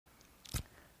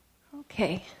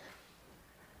Okay.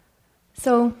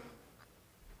 So,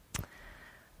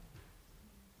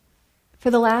 for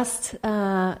the last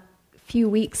few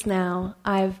weeks now,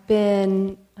 I've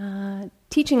been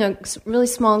teaching a really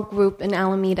small group in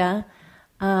Alameda,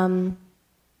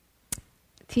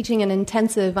 teaching an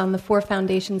intensive on the 4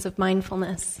 foundations of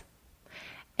mindfulness.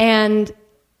 And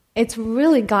it's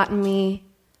really gotten me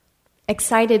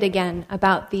excited again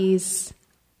about these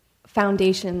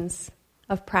foundations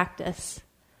of practice.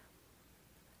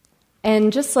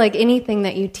 And just like anything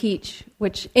that you teach,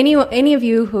 which any of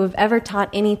you who have ever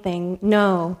taught anything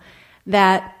know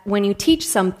that when you teach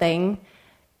something,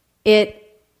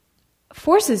 it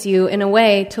forces you in a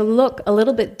way to look a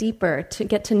little bit deeper, to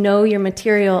get to know your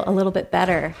material a little bit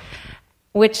better,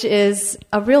 which is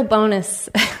a real bonus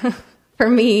for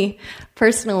me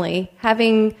personally.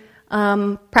 Having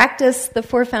practiced the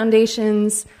 4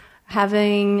 foundations,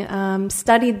 having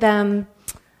studied them,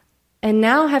 and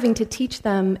now having to teach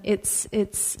them,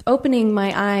 it's opening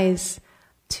my eyes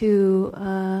to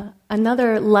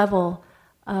another level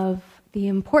of the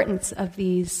importance of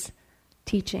these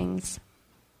teachings.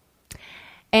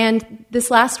 And this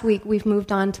last week, we've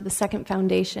moved on to the 2nd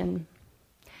foundation.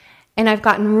 And I've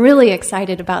gotten really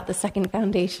excited about the 2nd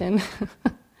foundation.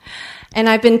 And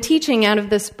I've been teaching out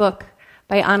of this book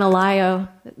by Analayo,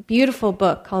 a beautiful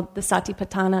book called the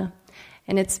Satipatthana.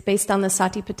 And it's based on the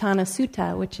Satipatthana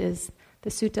Sutta, which is the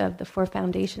Sutta of the 4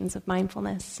 foundations of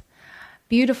mindfulness.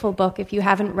 Beautiful book. If you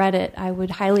haven't read it, I would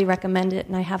highly recommend it.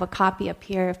 And I have a copy up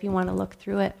here if you want to look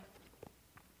through it.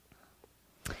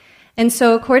 And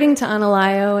so according to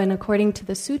Analayo and according to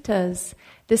the suttas,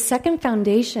 this 2nd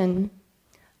foundation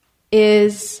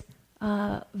is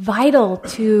vital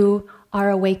to our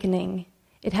awakening.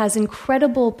 It has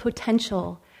incredible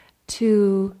potential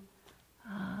to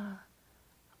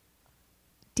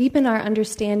deepen our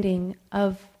understanding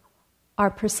of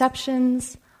our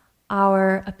perceptions,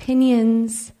 our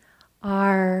opinions,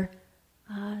 our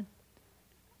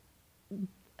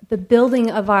the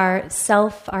building of our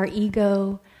self, our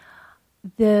ego,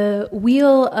 the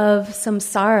wheel of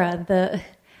samsara,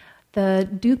 the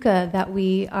dukkha that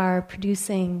we are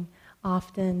producing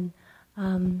often.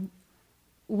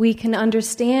 We can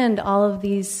understand all of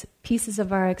these pieces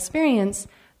of our experience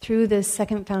through this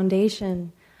 2nd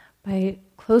foundation by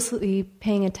closely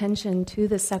paying attention to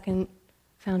the 2nd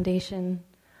foundation.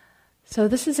 So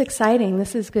this is exciting.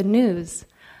 This is good news.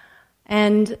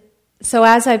 And so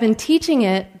as I've been teaching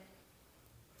it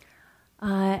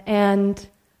and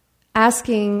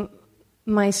asking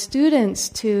my students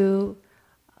to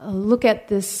look at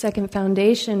this 2nd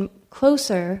foundation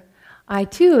closer, I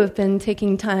too have been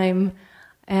taking time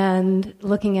and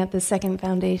looking at the 2nd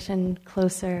foundation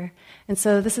closer. And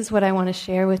so this is what I want to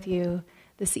share with you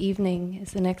this evening,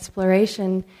 is an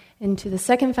exploration into the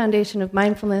 2nd foundation of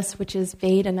mindfulness, which is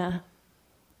Vedanā.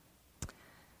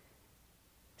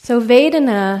 So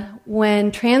Vedanā,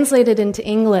 when translated into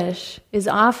English, is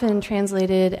often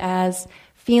translated as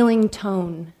feeling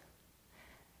tone.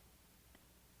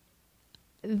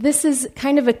 This is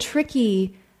kind of a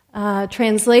tricky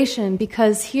translation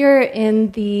because here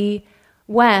in the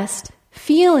West,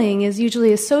 feeling is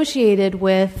usually associated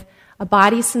with a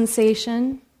body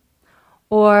sensation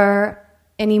or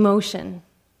an emotion.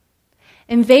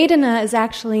 And Vedanā is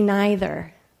actually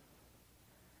neither.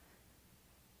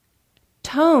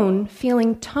 Tone,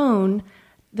 feeling tone,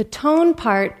 the tone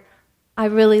part I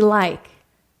really like.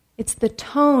 It's the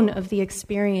tone of the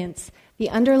experience, the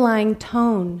underlying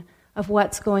tone of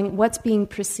what's being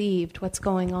perceived, what's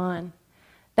going on.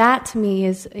 That, to me,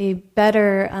 is a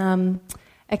better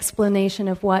explanation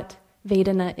of what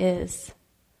Vedanā is.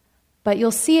 But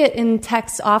you'll see it in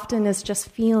texts often as just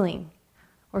feeling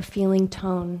or feeling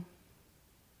tone.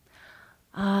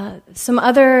 Some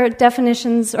other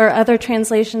definitions or other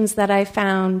translations that I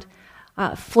found,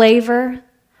 flavor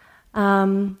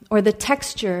or the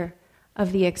texture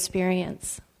of the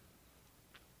experience.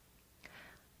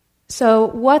 So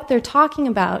what they're talking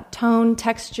about, tone,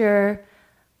 texture,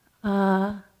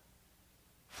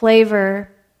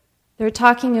 flavor, they're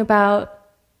talking about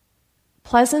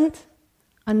pleasant,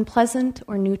 unpleasant,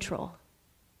 or neutral.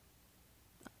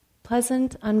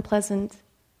 Pleasant, unpleasant,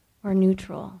 or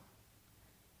neutral.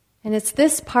 And it's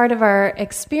this part of our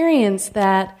experience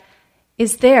that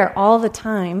is there all the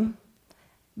time,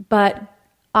 but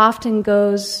often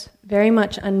goes very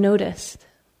much unnoticed.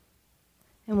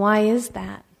 And why is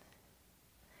that?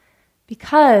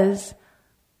 Because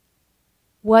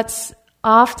what's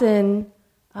often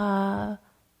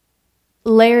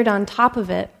layered on top of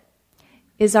it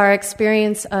is our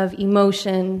experience of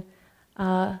emotion,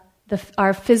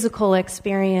 our physical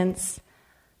experience,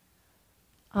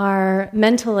 our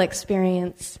mental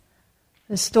experience,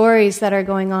 the stories that are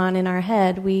going on in our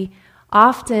head, we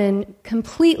often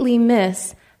completely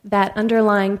miss that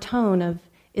underlying tone of,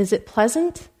 is it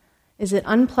pleasant, is it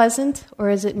unpleasant, or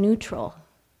is it neutral?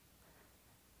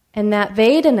 And that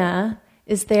Vedana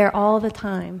is there all the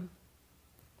time.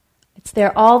 It's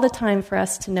there all the time for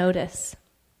us to notice.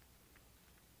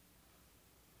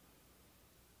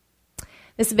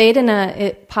 This Vedana,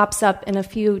 it pops up in a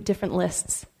few different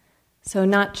lists. So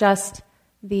not just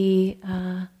the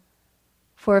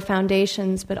 4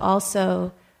 foundations, but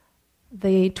also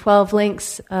the 12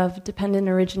 links of dependent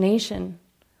origination.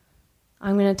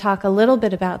 I'm going to talk a little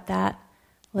bit about that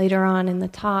later on in the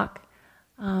talk.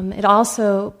 It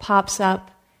also pops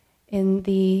up in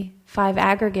the 5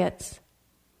 aggregates.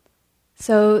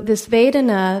 So this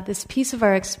Vedana, this piece of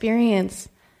our experience,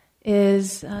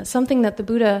 is something that the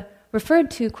Buddha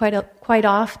referred to quite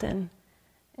often,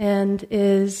 and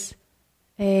is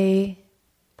a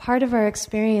part of our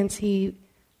experience he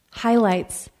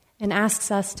highlights and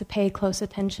asks us to pay close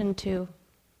attention to.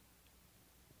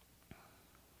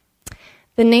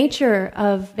 The nature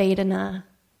of Vedana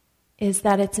is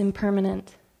that it's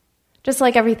impermanent, just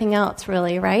like everything else,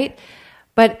 really, right?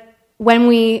 But when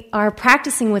we are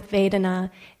practicing with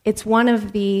Vedana, it's one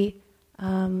of the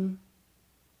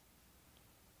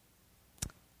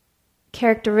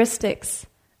characteristics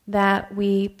that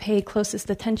we pay closest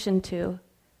attention to,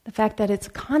 the fact that it's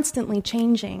constantly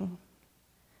changing.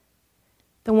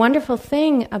 The wonderful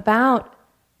thing about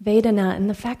Vedana and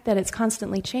the fact that it's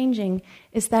constantly changing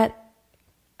is that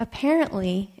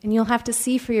apparently, and you'll have to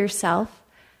see for yourself,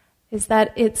 is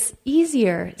that it's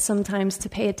easier sometimes to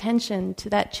pay attention to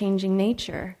that changing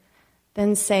nature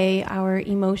than, say, our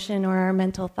emotion or our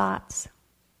mental thoughts.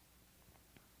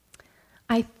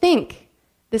 I think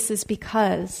this is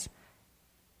because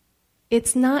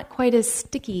it's not quite as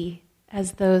sticky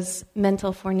as those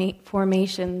mental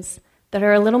formations that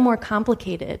are a little more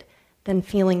complicated than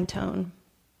feeling tone.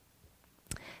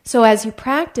 So as you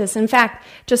practice, in fact,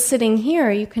 just sitting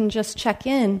here, you can just check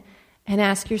in and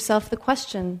ask yourself the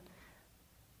question,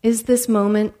 is this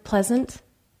moment pleasant,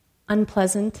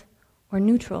 unpleasant, or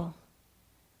neutral?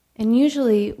 And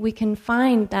usually we can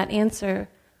find that answer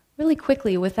really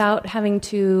quickly without having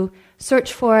to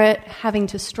search for it, having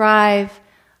to strive,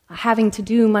 having to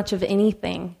do much of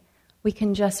anything. We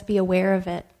can just be aware of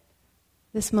it.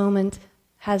 This moment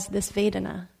has this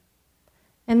Vedana.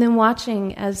 And then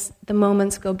watching as the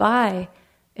moments go by,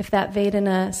 if that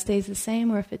Vedana stays the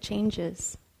same or if it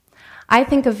changes. I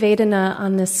think of Vedana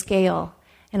on this scale.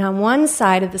 And on one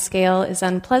side of the scale is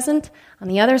unpleasant, on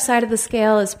the other side of the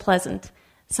scale is pleasant.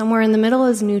 Somewhere in the middle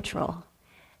is neutral.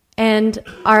 And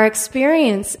our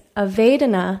experience of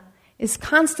Vedana is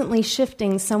constantly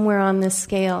shifting somewhere on this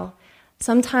scale.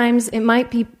 Sometimes it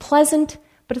might be pleasant,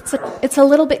 but it's a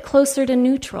little bit closer to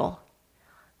neutral.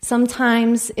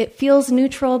 Sometimes it feels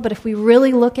neutral, but if we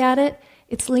really look at it,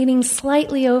 it's leaning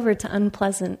slightly over to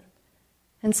unpleasant.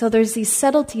 And so there's these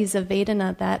subtleties of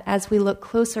Vedana that as we look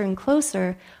closer and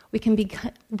closer, we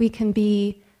can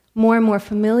be more and more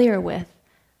familiar with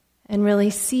and really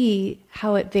see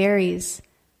how it varies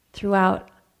throughout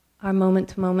our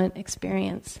moment-to-moment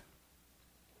experience.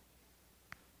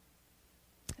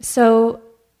 So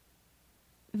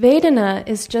Vedana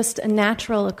is just a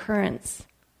natural occurrence.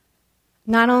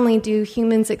 Not only do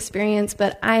humans experience,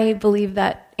 but I believe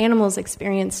that animals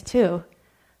experience too.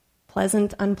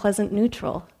 Pleasant, unpleasant,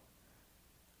 neutral.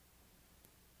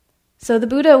 So the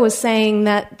Buddha was saying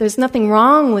that there's nothing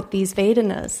wrong with these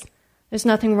Vedanas. There's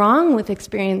nothing wrong with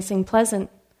experiencing pleasant.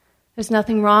 There's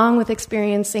nothing wrong with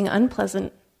experiencing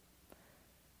unpleasant.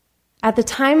 At the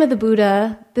time of the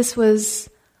Buddha, this was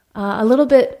a little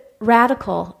bit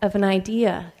radical of an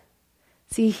idea.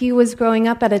 See, he was growing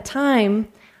up at a time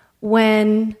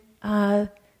when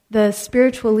the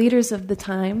spiritual leaders of the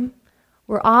time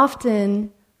were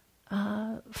often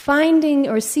finding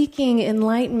or seeking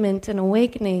enlightenment and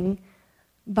awakening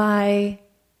by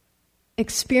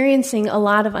experiencing a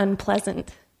lot of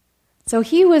unpleasant. So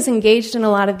he was engaged in a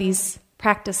lot of these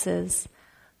practices.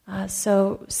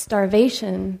 So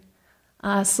starvation,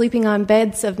 sleeping on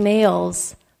beds of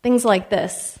nails, things like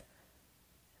this.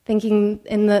 Thinking,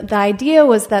 and the idea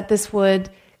was that this would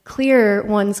clear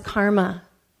one's karma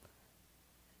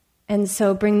and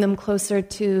so bring them closer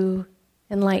to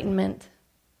enlightenment.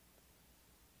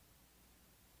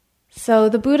 So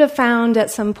the Buddha found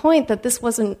at some point that this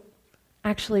wasn't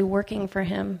actually working for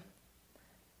him.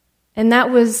 And that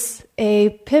was a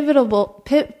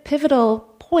pivotal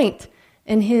point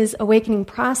in his awakening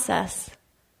process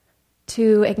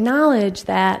to acknowledge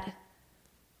that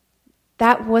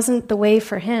that wasn't the way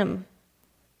for him.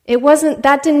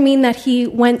 That didn't mean that he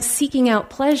went seeking out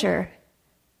pleasure,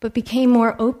 but became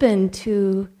more open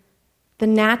to the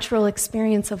natural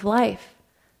experience of life,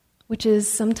 which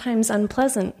is sometimes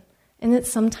unpleasant and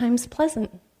it's sometimes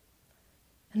pleasant,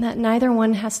 and that neither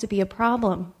one has to be a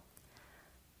problem.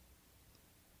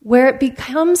 Where it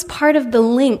becomes part of the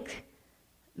link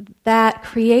that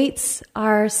creates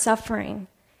our suffering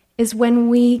is when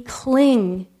we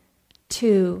cling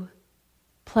to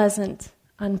pleasant,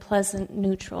 unpleasant,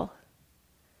 neutral.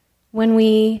 When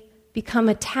we become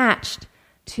attached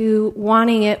to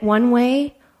wanting it one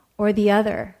way or the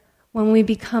other. When we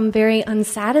become very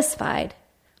unsatisfied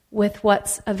with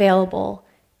what's available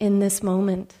in this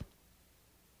moment.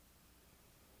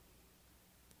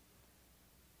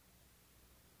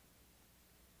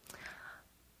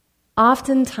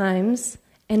 Oftentimes,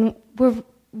 and we're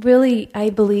really, I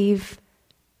believe,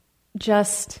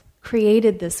 just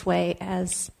created this way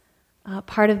as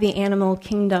part of the animal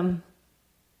kingdom.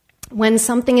 When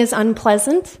something is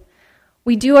unpleasant,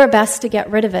 we do our best to get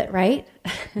rid of it, right?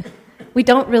 We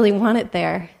don't really want it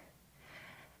there.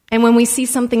 And when we see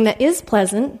something that is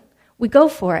pleasant, we go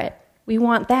for it. We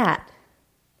want that.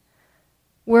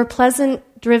 We're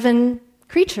pleasant-driven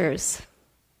creatures.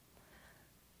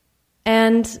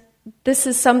 And this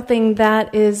is something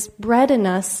that is bred in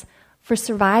us for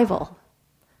survival.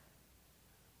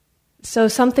 So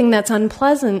something that's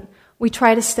unpleasant, we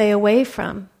try to stay away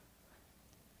from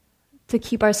to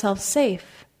keep ourselves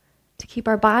safe, to keep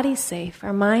our bodies safe,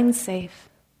 our minds safe.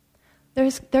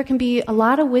 There can be a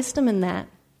lot of wisdom in that.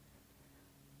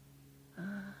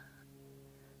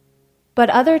 But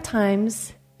other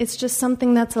times, it's just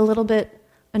something that's a little bit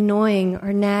annoying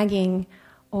or nagging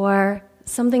or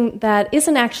something that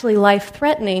isn't actually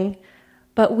life-threatening,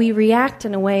 but we react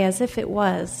in a way as if it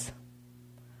was.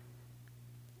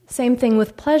 Same thing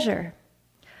with pleasure.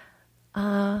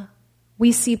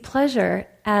 We see pleasure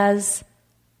as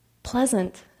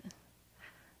pleasant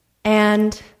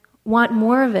and want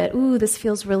more of it. Ooh, this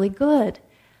feels really good.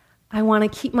 I want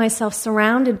to keep myself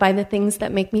surrounded by the things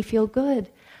that make me feel good.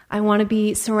 I want to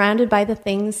be surrounded by the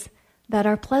things that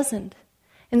are pleasant.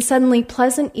 And suddenly,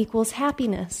 pleasant equals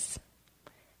happiness.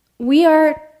 We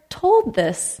are told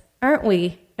this, aren't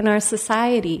we, in our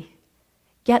society?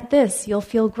 Get this, you'll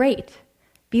feel great.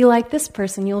 Be like this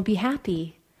person, you'll be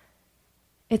happy.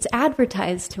 It's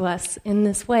advertised to us in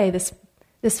this way,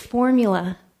 this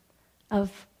formula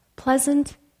of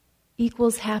pleasant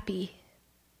equals happy.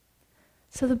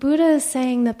 So the Buddha is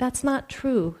saying that that's not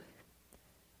true.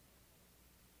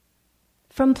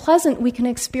 From pleasant, we can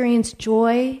experience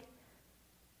joy,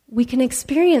 we can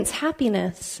experience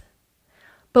happiness.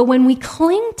 But when we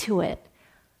cling to it,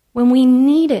 when we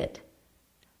need it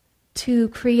to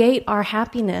create our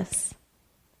happiness,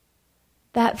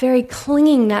 that very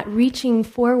clinging, that reaching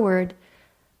forward,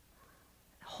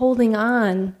 holding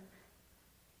on,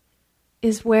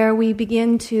 is where we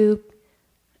begin to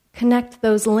connect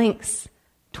those links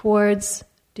towards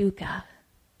dukkha,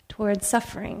 towards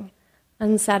suffering,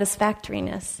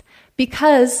 unsatisfactoriness.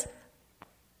 Because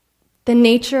the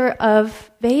nature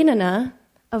of Vedanā,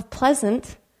 of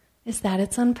pleasant, is that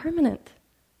it's impermanent.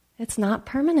 It's not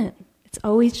permanent. It's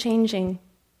always changing.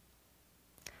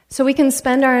 So we can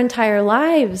spend our entire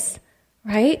lives,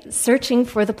 right, searching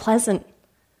for the pleasant,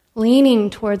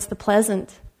 leaning towards the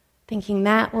pleasant, thinking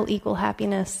that will equal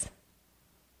happiness.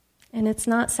 And it's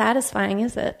not satisfying,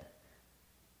 is it?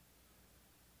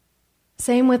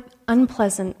 Same with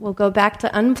unpleasant. We'll go back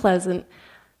to unpleasant.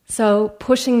 So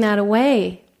pushing that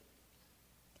away.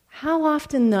 How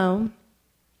often, though,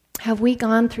 have we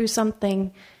gone through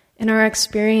something in our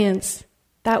experience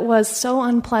that was so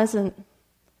unpleasant?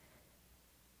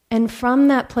 And from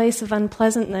that place of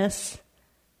unpleasantness,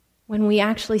 when we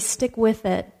actually stick with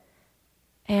it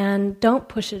and don't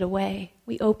push it away,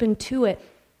 we open to it,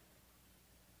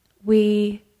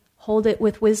 we hold it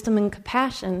with wisdom and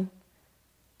compassion,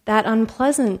 that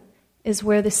unpleasant is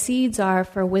where the seeds are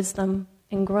for wisdom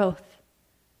and growth.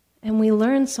 And we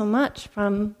learn so much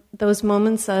from those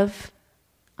moments of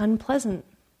unpleasant.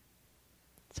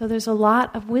 So there's a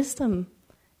lot of wisdom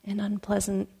in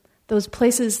unpleasant. Those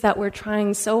places that we're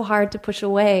trying so hard to push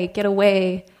away, get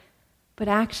away, but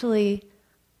actually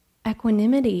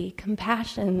equanimity,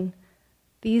 compassion,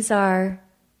 these are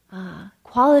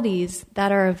qualities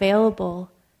that are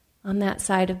available on that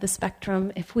side of the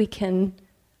spectrum if we can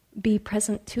be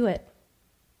present to it.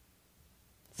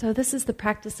 So this is the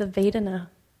practice of Vedanā.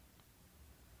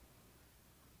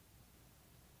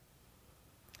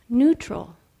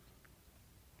 Neutral.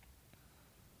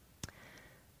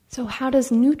 So how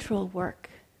does neutral work?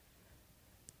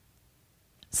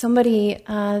 Somebody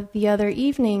the other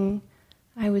evening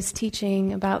I was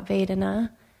teaching about Vedanā,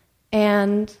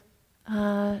 and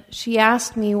she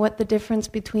asked me what the difference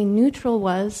between neutral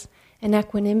was and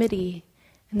equanimity,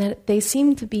 and that they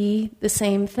seemed to be the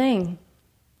same thing.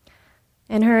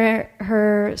 And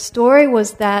her story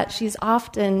was that she's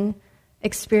often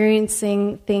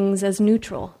experiencing things as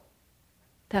neutral,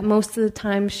 that most of the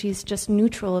time she's just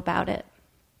neutral about it.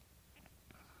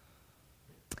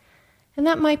 And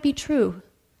that might be true.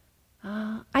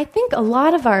 I think a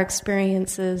lot of our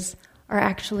experiences are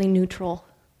actually neutral.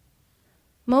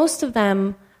 Most of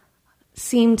them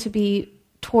seem to be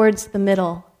towards the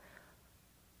middle.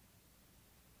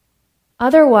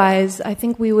 Otherwise, I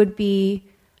think we would be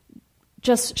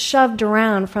just shoved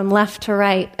around from left to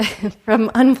right,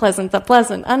 from unpleasant to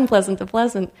pleasant, unpleasant to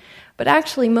pleasant. But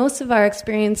actually, most of our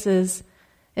experiences,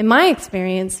 in my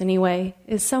experience anyway,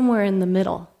 is somewhere in the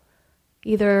middle.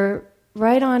 Either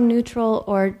right on neutral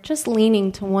or just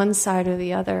leaning to one side or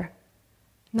the other.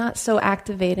 Not so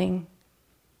activating.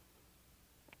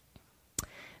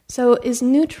 So is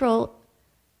neutral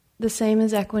the same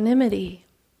as equanimity?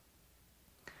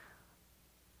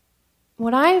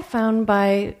 What I have found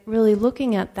by really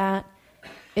looking at that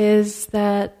is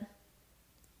that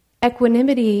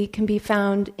equanimity can be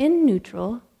found in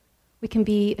neutral. We can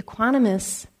be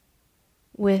equanimous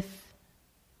with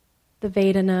the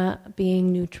Vedanā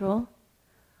being neutral,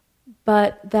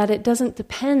 but that it doesn't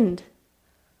depend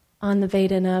on the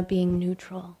Vedanā being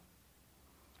neutral.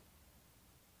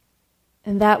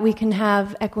 And that we can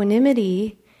have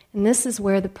equanimity, and this is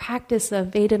where the practice of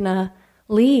Vedanā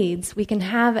leads. We can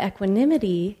have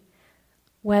equanimity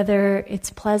whether it's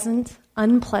pleasant,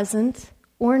 unpleasant,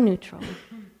 or neutral.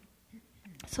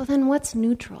 So then what's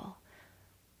neutral?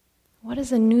 What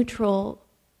does a neutral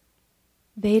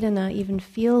Vedanā even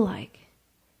feel like?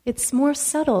 It's more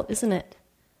subtle, isn't it,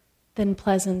 than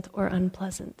pleasant or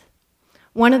unpleasant.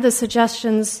 One of the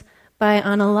suggestions by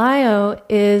Analayo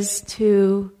is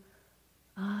to,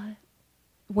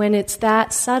 when it's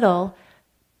that subtle,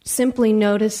 simply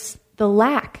notice the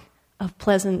lack of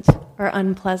pleasant or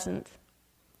unpleasant.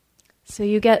 So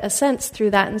you get a sense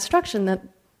through that instruction that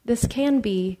this can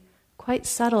be quite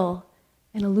subtle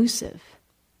and elusive.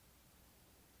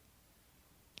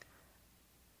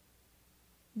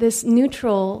 This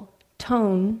neutral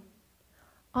tone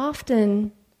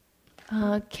often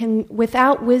can,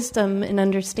 without wisdom and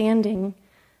understanding,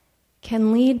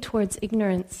 can lead towards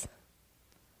ignorance.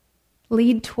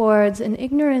 Lead towards an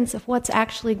ignorance of what's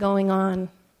actually going on.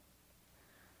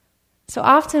 So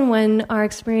often when our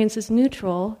experience is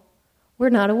neutral, we're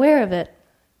not aware of it.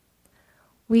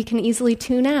 We can easily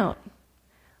tune out.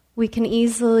 We can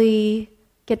easily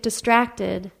get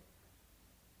distracted,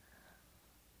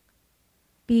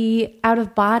 be out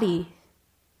of body,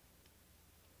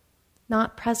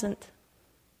 not present.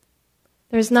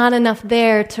 There's not enough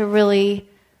there to really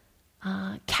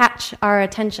catch our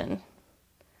attention.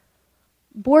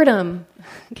 Boredom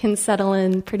can settle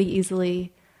in pretty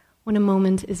easily when a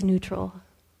moment is neutral.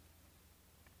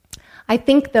 I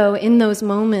think, though, in those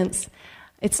moments,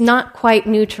 it's not quite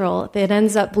neutral. It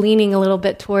ends up leaning a little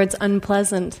bit towards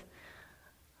unpleasant,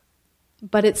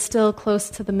 but it's still close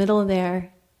to the middle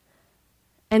there.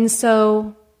 And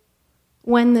so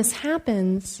when this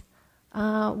happens,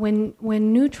 when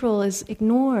neutral is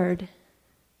ignored,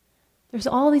 there's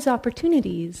all these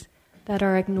opportunities that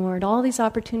are ignored, all these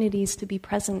opportunities to be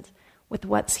present with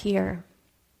what's here.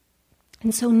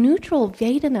 And so neutral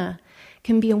Vedanā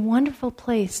can be a wonderful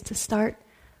place to start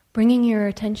bringing your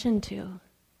attention to.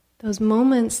 Those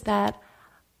moments that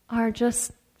are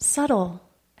just subtle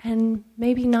and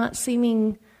maybe not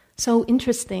seeming so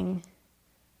interesting.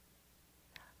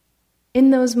 In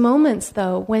those moments,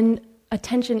 though, when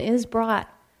attention is brought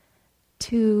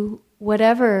to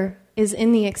whatever is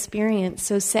in the experience,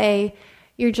 so say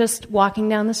you're just walking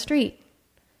down the street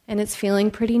and it's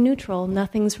feeling pretty neutral,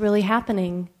 nothing's really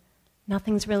happening,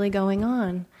 nothing's really going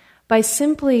on. By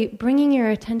simply bringing your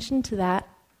attention to that,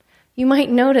 you might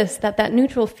notice that that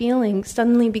neutral feeling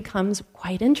suddenly becomes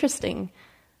quite interesting.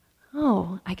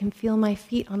 Oh, I can feel my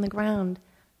feet on the ground.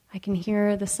 I can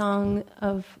hear the song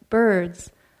of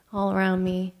birds all around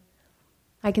me.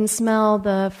 I can smell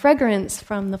the fragrance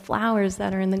from the flowers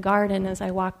that are in the garden as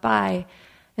I walk by.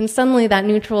 And suddenly that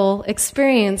neutral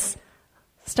experience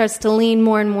starts to lean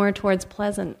more and more towards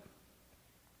pleasant.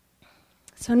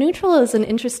 So neutral is an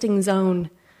interesting zone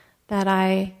that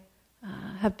I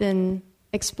have been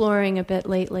exploring a bit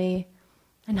lately,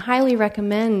 and highly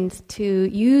recommend to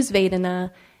use Vedanā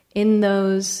in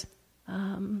those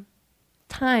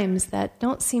times that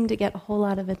don't seem to get a whole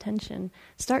lot of attention.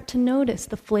 Start to notice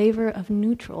the flavor of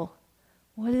neutral.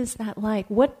 What is that like?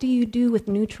 What do you do with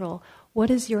neutral? What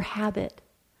is your habit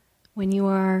when you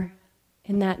are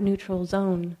in that neutral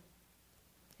zone?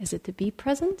 Is it to be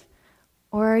present?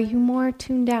 Or are you more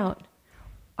tuned out?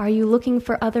 Are you looking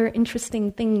for other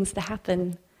interesting things to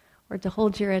happen or to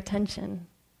hold your attention?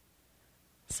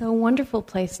 So a wonderful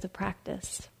place to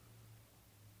practice.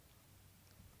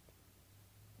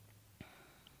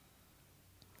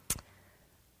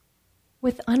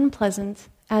 With unpleasant,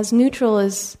 as neutral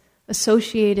is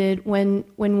associated when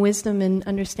wisdom and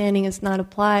understanding is not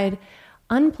applied,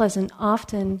 unpleasant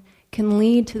often can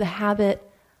lead to the habit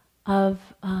of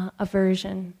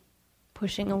aversion,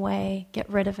 pushing away, get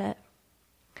rid of it.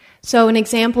 So an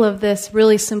example of this,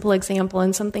 really simple example,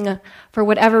 and something for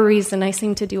whatever reason I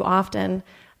seem to do often,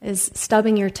 is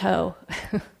stubbing your toe.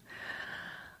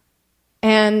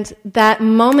 And that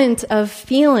moment of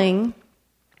feeling,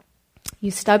 you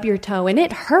stub your toe, and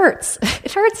it hurts.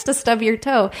 It hurts to stub your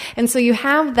toe. And so you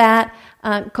have that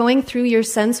going through your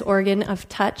sense organ of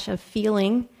touch, of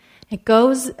feeling. It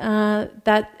goes,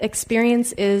 that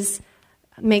experience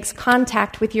makes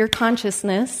contact with your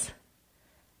consciousness,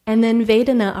 and then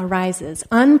Vedanā arises.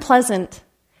 Unpleasant.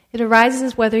 It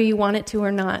arises whether you want it to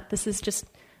or not. This is just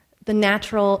the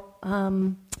naturally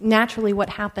what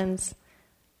happens.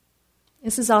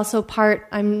 This is also part,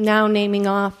 I'm now naming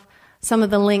off some of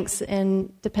the links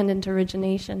in dependent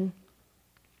origination.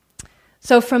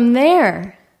 So from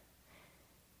there,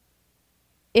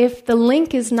 if the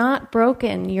link is not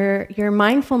broken, your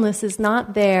mindfulness is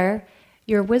not there,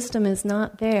 your wisdom is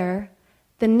not there,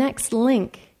 the next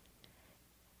link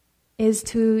is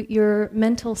to your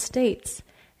mental states.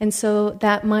 And so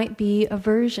that might be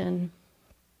aversion.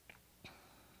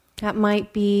 That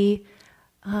might be,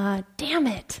 damn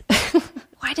it,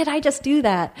 why did I just do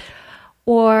that?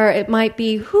 Or it might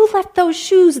be, who left those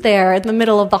shoes there in the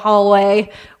middle of the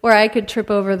hallway where I could trip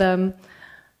over them?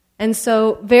 And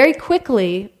so very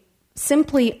quickly,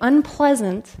 simply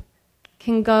unpleasant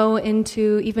can go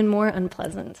into even more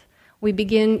unpleasant.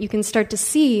 You can start to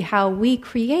see how we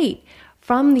create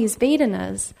from these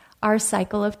Vedanas our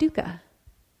cycle of dukkha.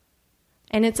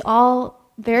 And it's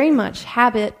all very much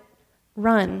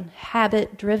habit-run,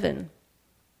 habit-driven.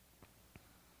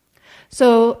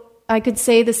 So I could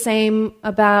say the same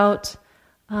about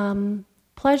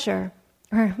pleasure,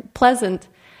 or pleasant,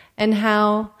 and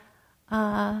how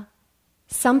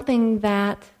something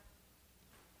that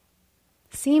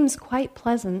seems quite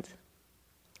pleasant,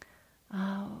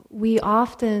 we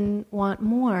often want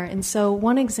more. And so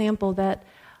one example that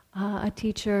a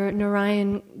teacher,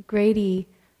 Narayan Grady,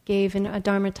 gave in a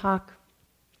Dharma talk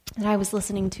that I was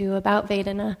listening to about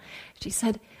Vedanā, she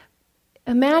said,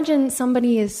 imagine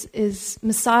somebody is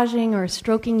massaging or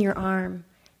stroking your arm,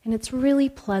 and it's really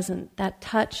pleasant, that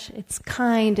touch, it's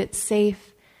kind, it's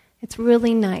safe, it's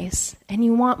really nice, and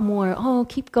you want more. Oh,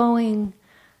 keep going.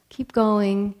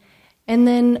 And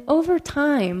then over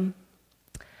time,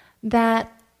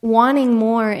 that wanting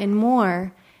more and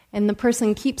more, and the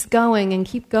person keeps going and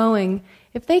keep going,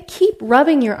 if they keep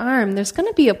rubbing your arm, there's going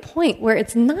to be a point where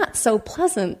it's not so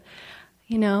pleasant.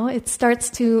 You know, it starts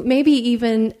to maybe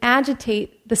even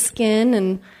agitate the skin,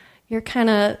 and you're kind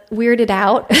of weirded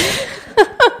out.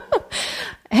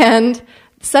 And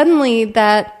suddenly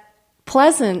that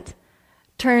pleasant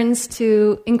turns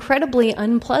to incredibly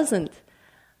unpleasant.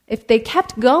 If they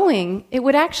kept going, it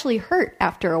would actually hurt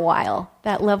after a while,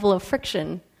 that level of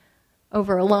friction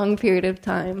over a long period of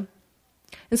time.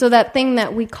 And so that thing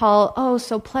that we call, oh,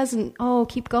 so pleasant, oh,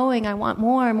 keep going, I want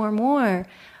more,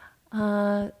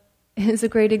 is a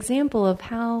great example of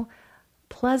how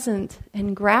pleasant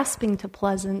and grasping to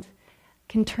pleasant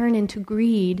can turn into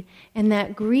greed, and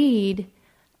that greed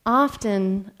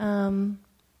often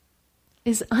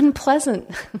is unpleasant.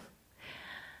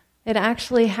 It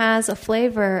actually has a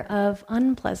flavor of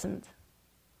unpleasant,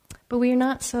 but we are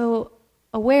not so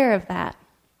aware of that.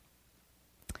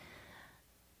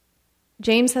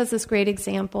 James has this great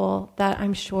example that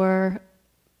I'm sure,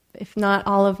 if not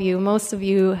all of you, most of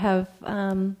you have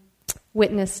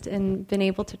witnessed and been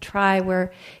able to try,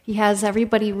 where he has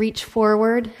everybody reach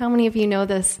forward. How many of you know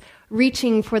this?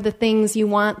 Reaching for the things you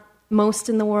want most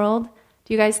in the world.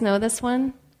 Do you guys know this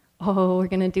one? Oh, we're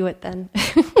going to do it then.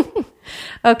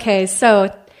 Okay,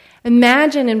 so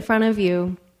imagine in front of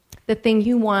you the thing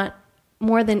you want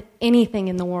more than anything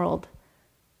in the world.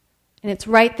 And it's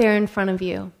right there in front of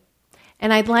you.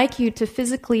 And I'd like you to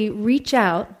physically reach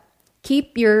out,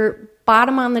 keep your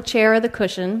bottom on the chair or the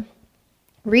cushion,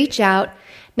 reach out.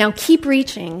 Now keep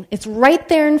reaching. It's right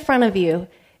there in front of you.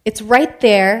 It's right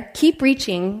there. Keep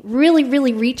reaching. Really,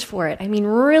 really reach for it. I mean,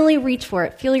 really reach for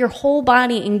it. Feel your whole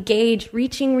body engaged,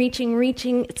 reaching.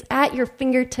 It's at your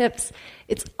fingertips.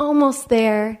 It's almost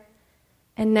there.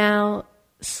 And now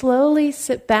slowly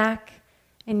sit back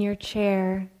in your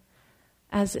chair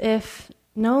as if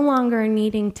no longer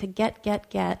needing to get.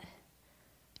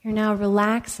 You're now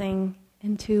relaxing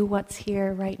into what's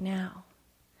here right now.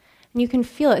 And you can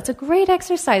feel it. It's a great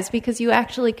exercise because you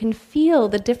actually can feel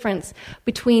the difference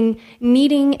between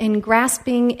needing and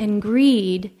grasping and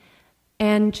greed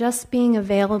and just being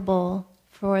available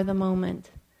for the moment,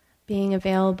 being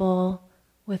available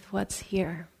with what's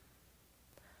here.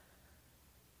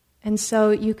 And so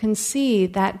you can see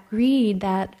that greed,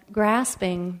 that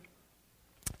grasping,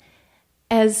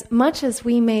 as much as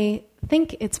we may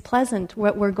think it's pleasant,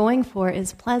 what we're going for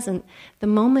is pleasant, the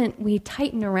moment we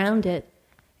tighten around it,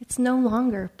 it's no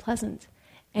longer pleasant.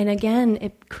 And again,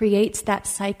 it creates that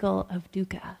cycle of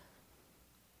dukkha.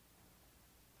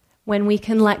 When we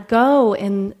can let go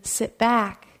and sit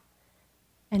back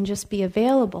and just be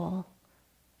available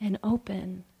and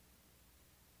open,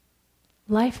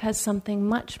 life has something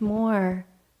much more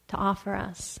to offer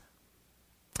us.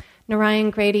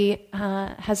 Narayan Grady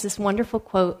has this wonderful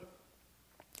quote,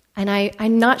 and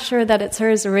I'm not sure that it's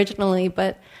hers originally,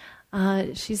 but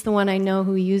she's the one I know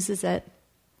who uses it.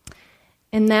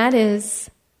 And that is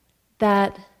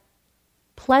that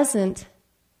pleasant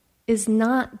is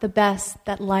not the best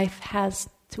that life has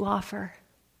to offer.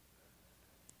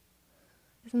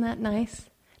 Isn't that nice?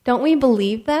 Don't we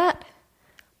believe that?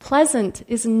 Pleasant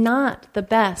is not the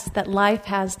best that life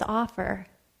has to offer.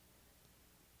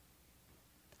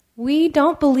 We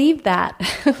don't believe that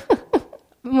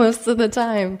most of the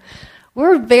time.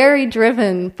 We're very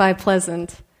driven by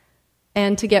pleasant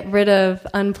and to get rid of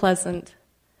unpleasant.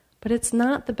 But it's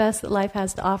not the best that life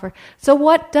has to offer. So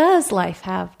what does life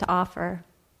have to offer?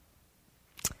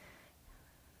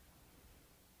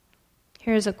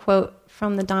 Here's a quote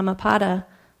from the Dhammapada.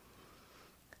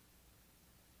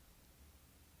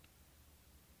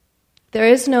 There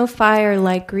is no fire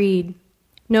like greed,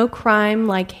 no crime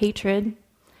like hatred,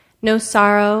 no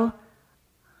sorrow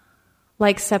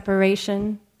like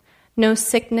separation, no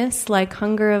sickness like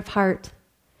hunger of heart,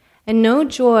 and no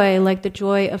joy like the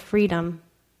joy of freedom.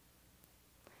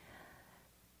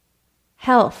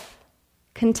 Health,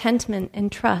 contentment,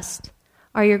 and trust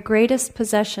are your greatest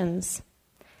possessions,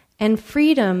 and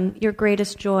freedom your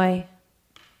greatest joy.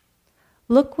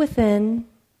 Look within,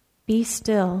 be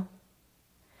still.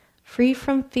 Free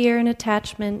from fear and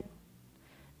attachment,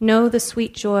 know the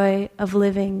sweet joy of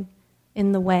living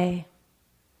in the way.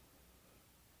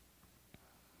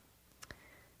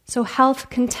 So health,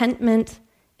 contentment,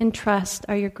 and trust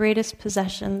are your greatest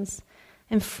possessions,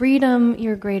 and freedom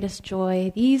your greatest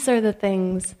joy. These are the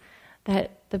things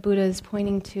that the Buddha is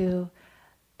pointing to.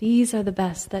 These are the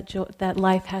best that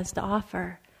life has to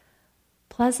offer.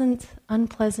 Pleasant,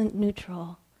 unpleasant,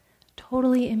 neutral,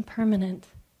 totally impermanent.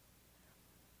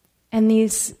 And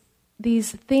these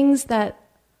things that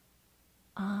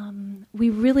we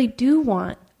really do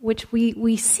want, which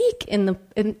we seek in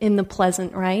the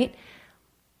pleasant, right,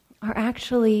 are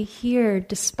actually here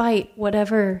despite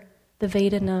whatever the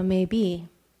Vedanā may be.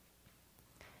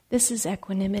 This is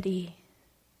equanimity.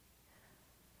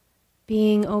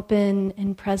 Being open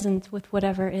and present with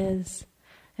whatever is.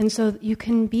 And so you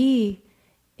can be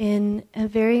in a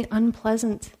very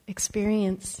unpleasant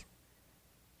experience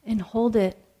and hold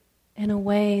it in a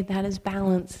way that is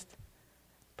balanced,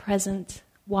 present,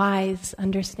 wise,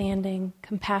 understanding,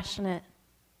 compassionate.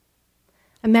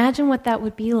 Imagine what that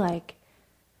would be like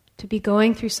to be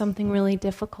going through something really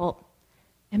difficult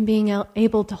and being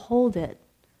able to hold it.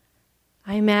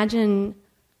 I imagine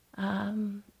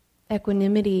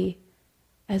equanimity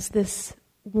as this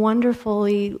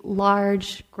wonderfully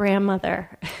large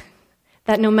grandmother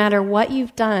that no matter what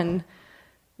you've done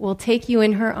will take you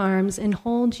in her arms and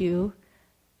hold you,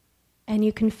 and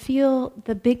you can feel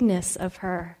the bigness of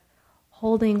her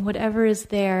holding whatever is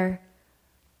there,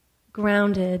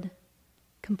 grounded,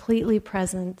 completely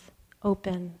present,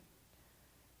 open.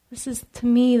 This is, to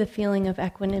me, the feeling of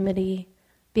equanimity,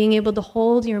 being able to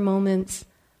hold your moments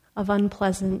of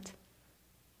unpleasant.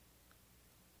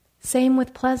 Same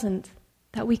with pleasant,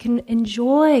 that we can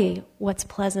enjoy what's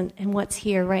pleasant and what's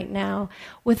here right now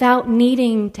without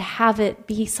needing to have it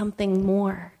be something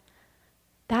more.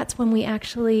 That's when we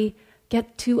actually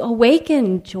get to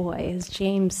awaken joy, as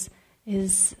James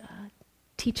is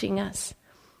teaching us.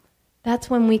 That's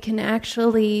when we can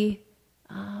actually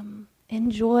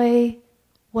enjoy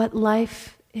what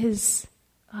life is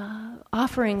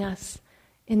offering us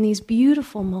in these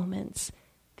beautiful moments,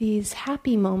 these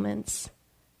happy moments,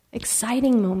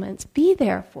 exciting moments. Be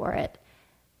there for it.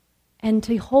 And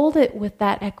to hold it with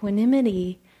that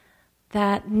equanimity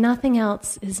that nothing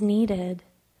else is needed.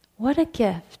 What a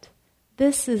gift.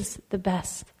 This is the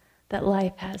best that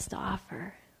life has to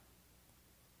offer.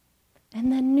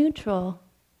 And then neutral,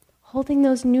 holding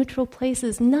those neutral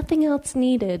places, nothing else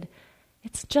needed.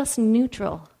 It's just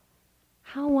neutral.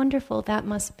 How wonderful that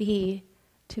must be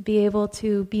to be able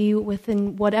to be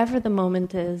within whatever the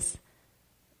moment is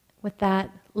with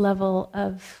that level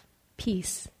of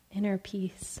peace, inner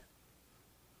peace.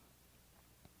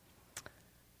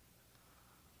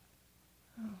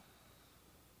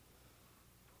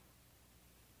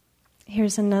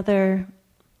 Here's another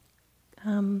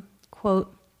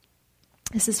quote.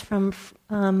 This is from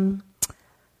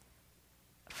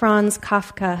Franz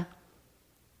Kafka.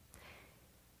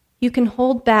 You can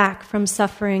hold back from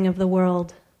suffering of the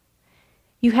world.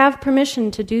 You have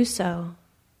permission to do so.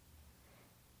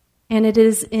 And it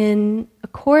is in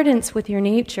accordance with your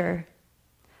nature.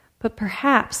 But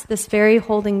perhaps this very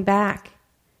holding back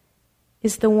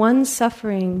is the one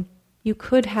suffering you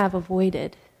could have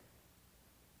avoided.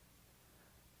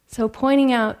 So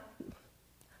pointing out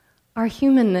our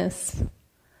humanness,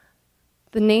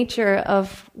 the nature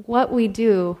of what we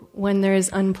do when there is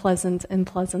unpleasant and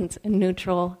pleasant and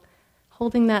neutral,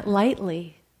 holding that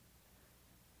lightly.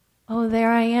 Oh,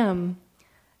 there I am,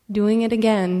 doing it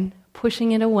again,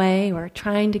 pushing it away or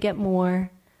trying to get more,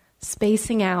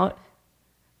 spacing out.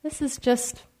 This is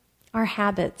just our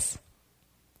habits.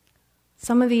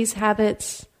 Some of these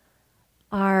habits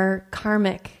are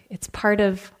karmic. It's part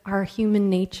of our human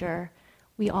nature.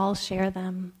 We all share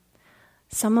them.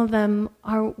 Some of them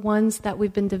are ones that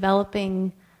we've been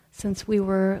developing since we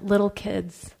were little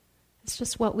kids. It's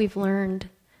just what we've learned.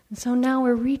 And so now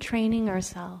we're retraining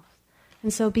ourselves.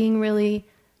 And so being really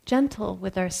gentle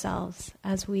with ourselves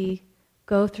as we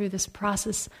go through this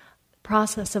process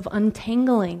of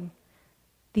untangling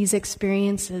these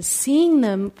experiences, seeing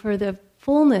them for the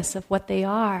fullness of what they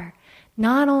are.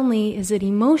 Not only is it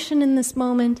emotion in this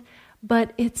moment,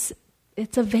 but it's a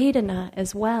Vedanā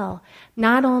as well.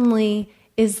 Not only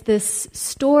is this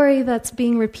story that's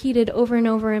being repeated over and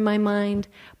over in my mind,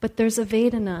 but there's a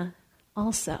Vedanā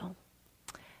also.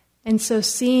 And so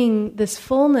seeing this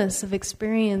fullness of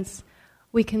experience,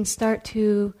 we can start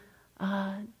to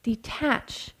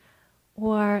detach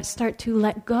or start to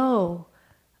let go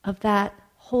of that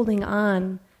holding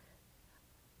on,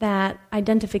 that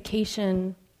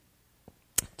identification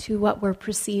to what we're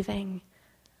perceiving.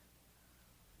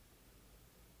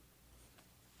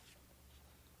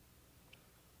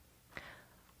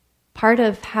 Part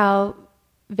of how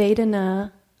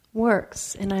Vedanā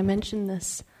works, and I mentioned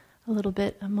this a little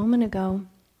bit a moment ago,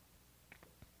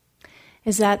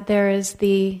 is that there's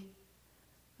the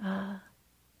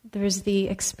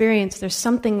experience, there's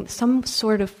something, some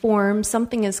sort of form,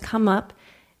 something has come up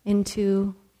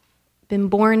been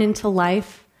born into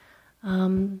life.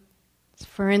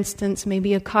 For instance,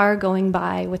 maybe a car going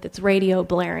by with its radio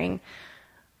blaring.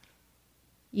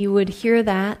 You would hear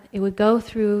that, it would go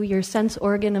through your sense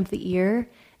organ of the ear,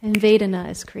 and Vedanā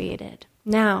is created.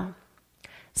 Now,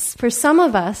 for some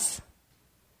of us,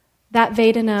 that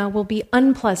Vedanā will be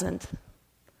unpleasant.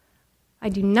 I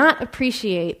do not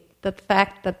appreciate the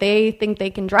fact that they think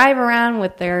they can drive around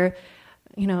with their,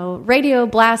 radio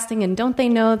blasting, and don't they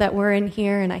know that we're in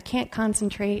here and I can't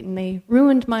concentrate, and they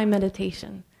ruined my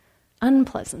meditation.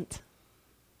 Unpleasant.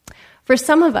 For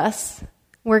some of us,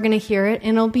 we're going to hear it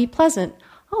and it'll be pleasant.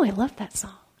 Oh, I love that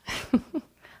song.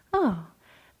 Oh,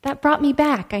 that brought me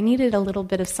back. I needed a little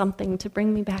bit of something to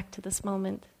bring me back to this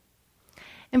moment.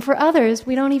 And for others,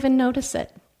 we don't even notice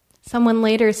it. Someone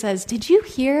later says, did you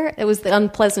hear? It was the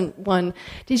unpleasant one.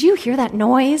 Did you hear that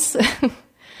noise?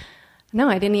 No,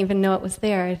 I didn't even know it was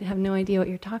there. I have no idea what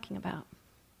you're talking about.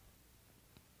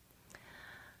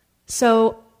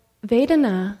 So,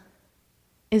 Vedanā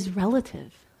is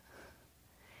relative.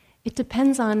 It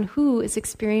depends on who is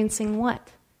experiencing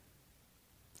what.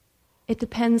 It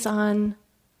depends on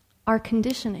our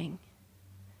conditioning.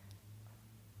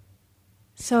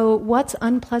 So what's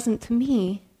unpleasant to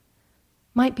me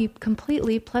might be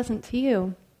completely pleasant to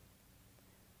you.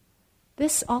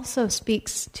 This also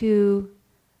speaks to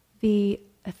the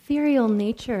ethereal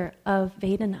nature of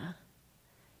Vedanā,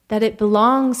 that it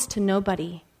belongs to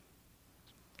nobody,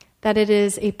 that it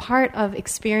is a part of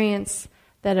experience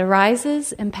that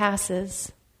arises and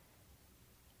passes,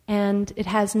 and it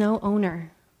has no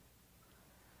owner.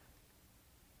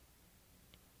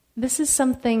 This is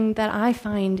something that I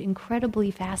find incredibly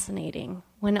fascinating.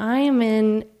 When I am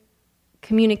in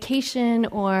communication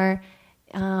or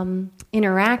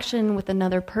interaction with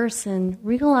another person,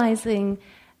 realizing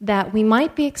that we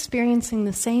might be experiencing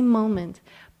the same moment,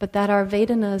 but that our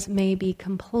Vedanās may be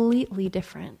completely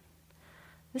different.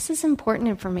 This is important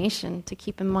information to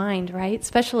keep in mind, right?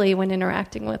 Especially when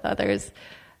interacting with others.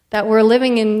 that we're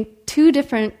living in two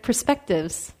different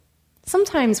perspectives.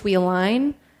 Sometimes we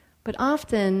align, but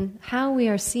often how we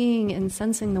are seeing and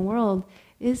sensing the world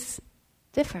is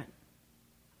different.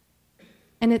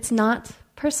 And it's not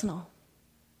personal.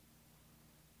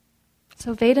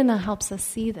 So Vedanā helps us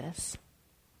see this.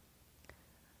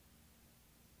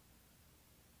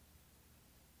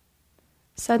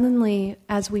 Suddenly,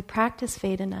 as we practice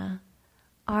Vedanā,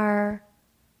 our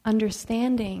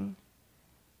understanding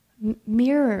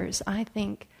mirrors, I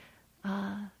think,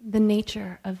 the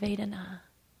nature of Vedanā.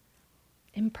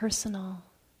 Impersonal,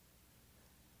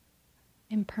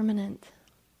 impermanent.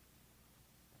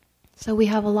 So we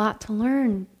have a lot to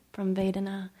learn from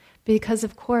Vedanā, because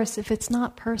of course, if it's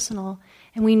not personal,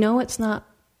 and we know it's not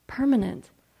permanent,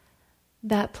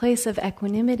 that place of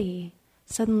equanimity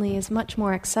suddenly is much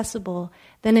more accessible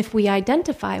than if we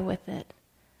identify with it.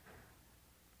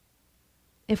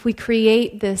 If we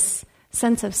create this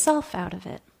sense of self out of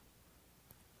it,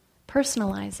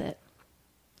 personalize it,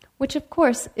 which of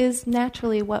course is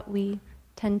naturally what we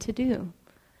tend to do.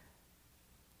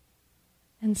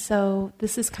 And so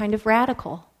this is kind of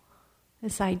radical,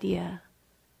 this idea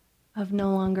of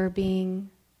no longer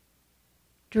being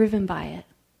driven by it,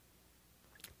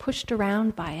 pushed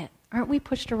around by it. Aren't we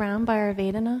pushed around by our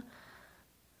Vedanā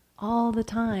all the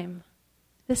time?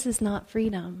 This is not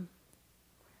freedom.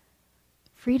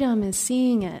 Freedom is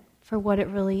seeing it for what it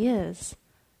really is.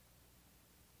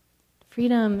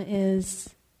 Freedom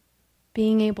is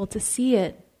being able to see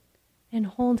it and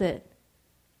hold it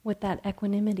with that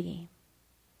equanimity.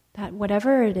 That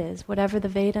whatever it is, whatever the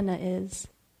Vedanā is,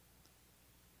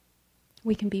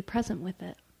 we can be present with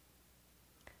it.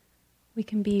 We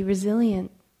can be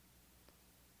resilient.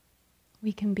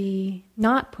 We can be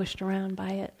not pushed around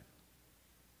by it.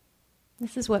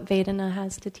 This is what Vedanā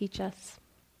has to teach us.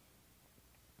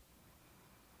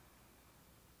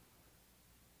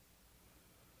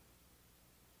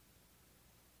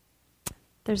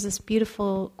 There's this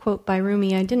beautiful quote by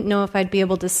Rumi. I didn't know if I'd be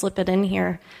able to slip it in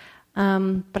here,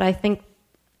 but I think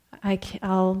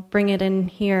I'll bring it in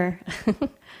here.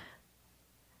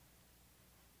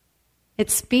 It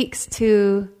speaks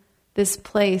to this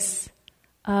place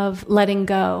of letting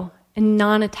go and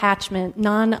non-attachment,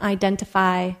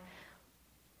 non-identify.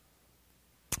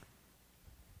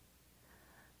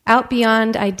 Out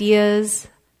beyond ideas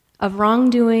of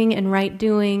wrongdoing and right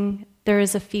doing, there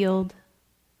is a field.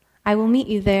 I will meet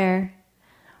you there.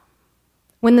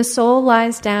 When the soul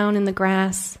lies down in the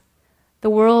grass, the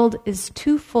world is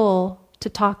too full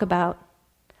to talk about.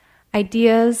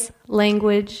 Ideas,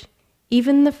 language,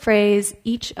 even the phrase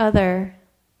each other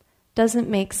doesn't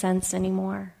make sense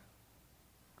anymore.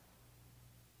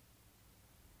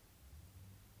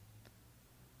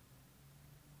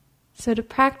 So to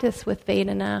practice with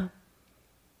Vedanā,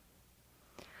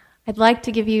 I'd like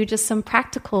to give you just some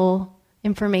practical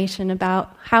information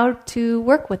about how to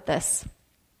work with this.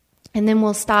 And then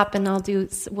we'll stop and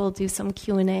we'll do some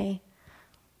Q&A.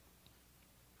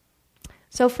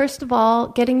 So first of all,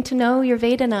 getting to know your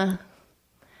Vedanā.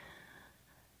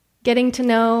 Getting to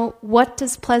know what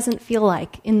does pleasant feel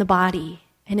like in the body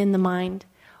and in the mind.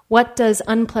 What does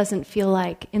unpleasant feel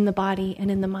like in the body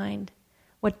and in the mind?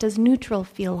 What does neutral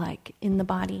feel like in the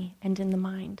body and in the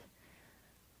mind?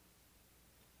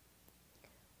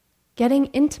 Getting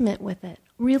intimate with it,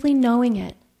 really knowing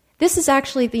it. This is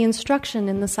actually the instruction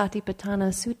in the Satipatthana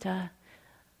Sutta.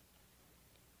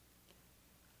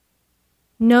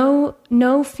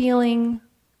 No feeling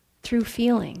through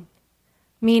feeling,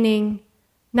 meaning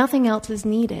nothing else is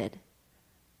needed.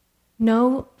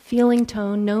 No feeling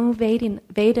tone, no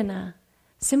Vedanā,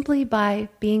 simply by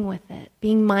being with it,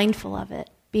 being mindful of it.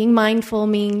 Being mindful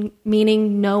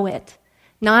meaning know it.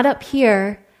 Not up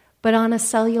here, but on a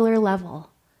cellular level.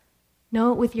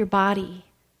 Know it with your body.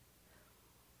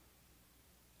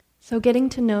 So getting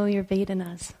to know your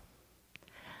Vedanas.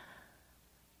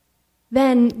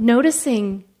 Then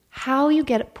noticing how you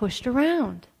get pushed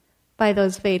around by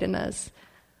those Vedanas.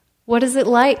 What is it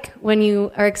like when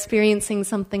you are experiencing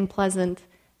something pleasant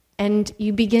and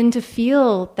you begin to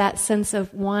feel that sense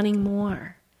of wanting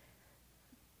more?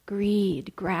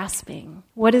 Greed, grasping.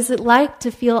 What is it like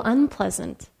to feel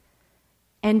unpleasant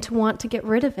and to want to get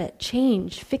rid of it,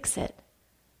 change, fix it?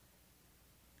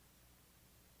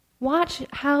 Watch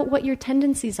what your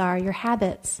tendencies are, your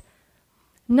habits.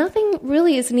 Nothing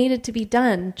really is needed to be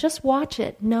done. Just watch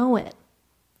it, know it.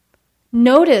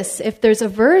 Notice if there's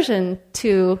aversion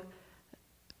to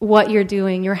what you're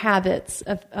doing, your habits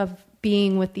of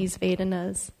being with these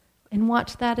Vedanas, and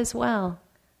watch that as well.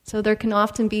 So there can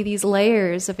often be these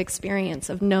layers of experience,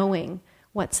 of knowing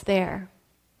what's there.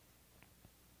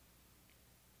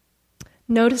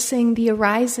 noticing the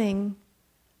arising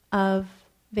of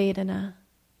Vedana,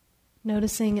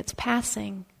 noticing its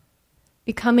passing,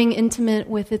 becoming intimate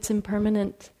with its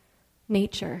impermanent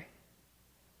nature.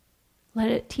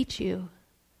 Let it teach you.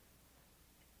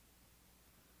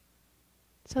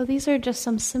 So these are just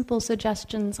some simple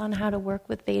suggestions on how to work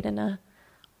with Vedana.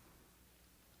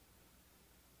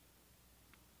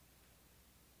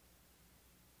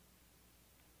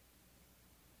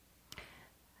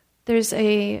 There's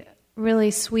a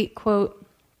really sweet quote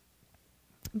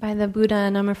by the Buddha,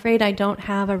 and I'm afraid I don't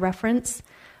have a reference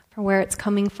for where it's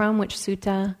coming from, which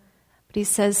sutta, but he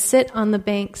says, sit on the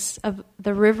banks of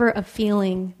the river of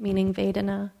feeling, meaning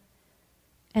Vedana,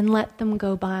 and let them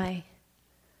go by.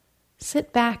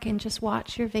 Sit back and just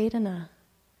watch your Vedana,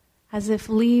 as if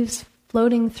leaves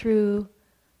floating through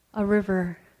a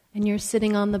river, and you're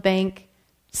sitting on the bank,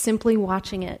 simply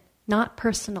watching it, not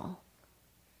personal.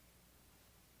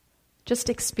 Just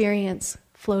experience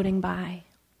floating by.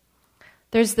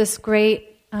 There's this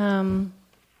great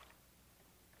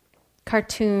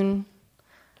cartoon,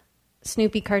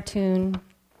 Snoopy cartoon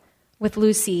with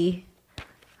Lucy,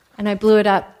 and I blew it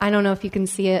up. I don't know if you can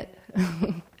see it,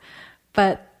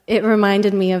 but it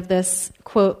reminded me of this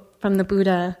quote from the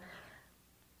Buddha.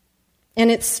 And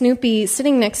it's Snoopy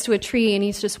sitting next to a tree, and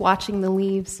he's just watching the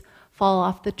leaves fall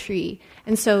off the tree.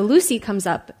 And so Lucy comes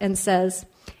up and says,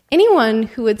 anyone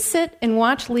who would sit and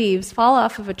watch leaves fall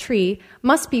off of a tree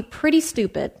must be pretty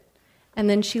stupid. And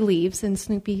then she leaves, and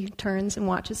Snoopy turns and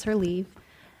watches her leave.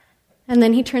 And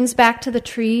then he turns back to the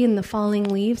tree and the falling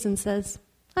leaves and says,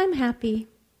 I'm happy.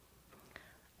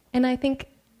 And I think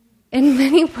in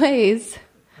many ways,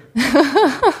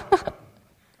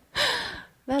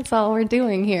 that's all we're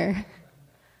doing here.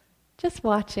 Just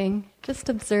watching, just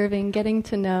observing, getting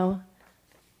to know.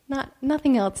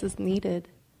 Nothing else is needed.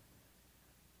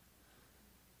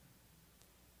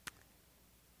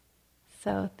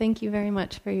 So thank you very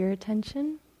much for your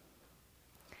attention.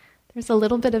 There's a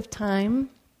little bit of time.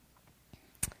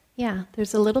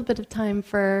 There's a little bit of time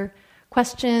for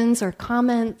questions or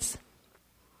comments.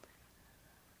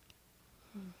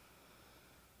 I'm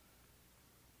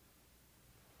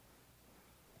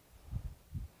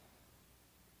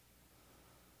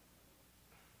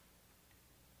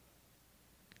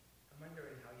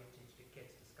wondering how you teach the kids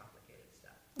this complicated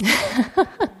stuff. What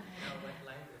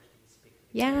language do you speak to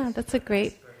the kids? That's a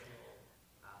great...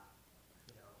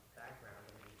 background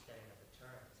and understanding of the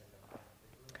terms and the mind of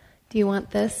the group. Do you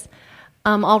want this?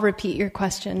 I'll repeat your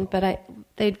question, but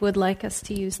they would like us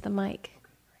to use the mic.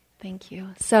 Thank you.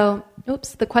 So,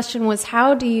 the question was,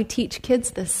 how do you teach kids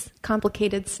this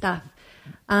complicated stuff?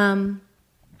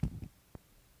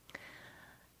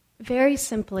 Very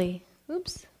simply. I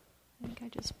think I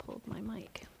just pulled my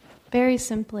mic. Very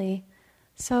simply.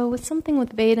 So with something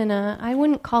with Vedana, I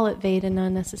wouldn't call it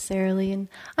Vedana necessarily. And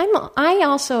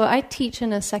I teach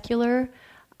in a secular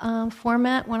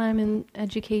format when I'm in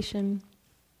education.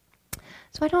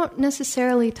 So I don't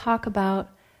necessarily talk about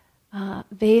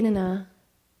Vedana,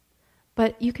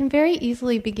 but you can very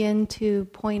easily begin to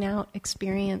point out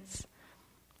experience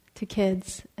to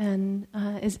kids, and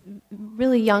is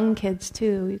really young kids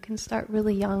too. You can start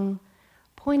really young,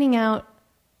 pointing out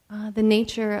the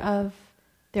nature of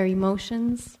their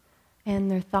emotions and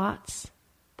their thoughts,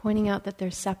 pointing out that they're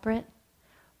separate,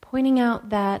 pointing out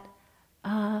that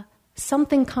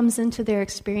something comes into their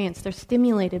experience. They're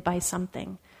stimulated by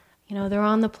something. They're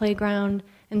on the playground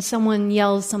and someone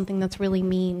yells something that's really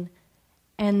mean,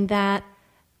 and that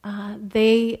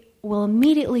they will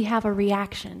immediately have a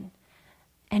reaction.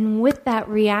 And with that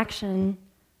reaction,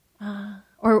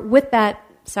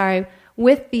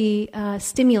 with the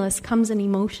stimulus comes an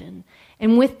emotion.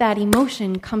 And with that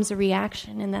emotion comes a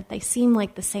reaction, and that they seem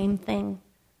like the same thing.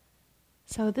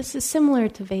 So this is similar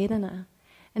to Vedana,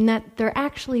 and that they're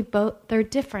actually they're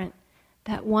different.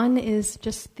 That one is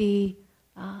just the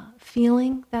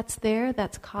feeling that's there,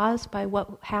 that's caused by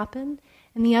what happened,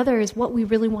 and the other is what we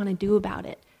really want to do about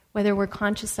it, whether we're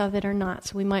conscious of it or not.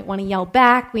 So we might want to yell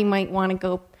back, we might want to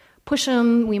go push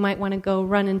them, we might want to go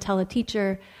run and tell a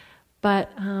teacher, but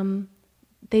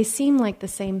they seem like the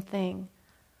same thing,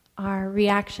 our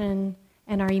reaction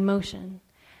and our emotion.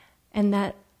 And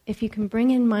that if you can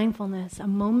bring in mindfulness, a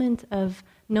moment of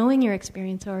knowing your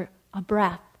experience or a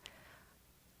breath,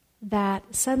 that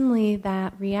suddenly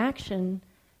that reaction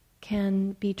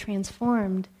can be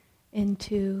transformed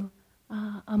into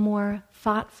a more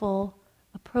thoughtful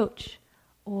approach,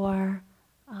 or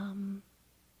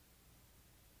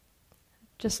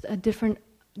just a different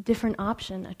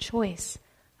option, a choice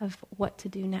of what to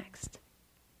do next.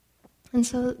 And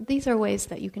so these are ways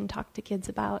that you can talk to kids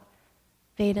about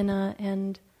Vedana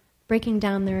and breaking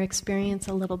down their experience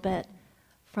a little bit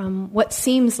from what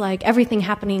seems like everything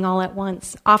happening all at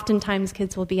once. Oftentimes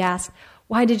kids will be asked,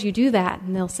 "Why did you do that?"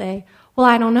 And they'll say, "Well,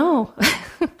 I don't know."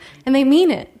 And they mean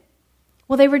it.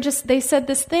 Well, they said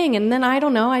this thing, and then I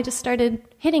don't know, I just started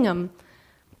hitting them.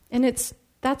 And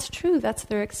that's true, that's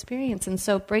their experience. And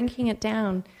so breaking it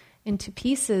down into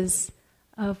pieces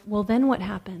of, well, then what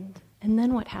happened? And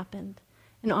then what happened?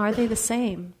 And are they the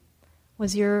same?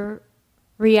 Was your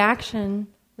reaction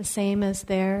the same as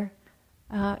the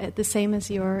same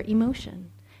as your emotion?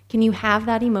 Can you have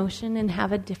that emotion and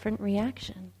have a different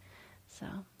reaction? So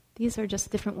these are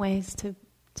just different ways to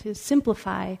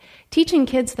simplify. Teaching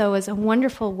kids, though, is a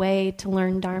wonderful way to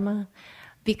learn Dharma,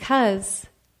 because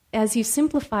as you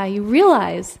simplify, you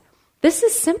realize this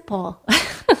is simple.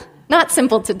 Not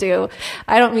simple to do.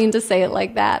 I don't mean to say it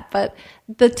like that, but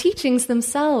the teachings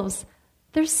themselves,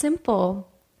 they're simple.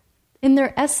 In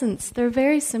their essence, they're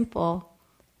very simple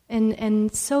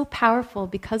and so powerful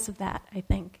because of that, I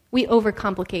think. We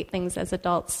overcomplicate things as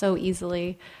adults so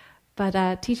easily,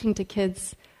 but teaching to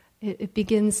kids, we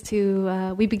begin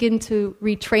to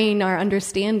retrain our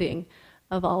understanding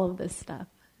of all of this stuff.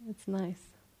 It's nice.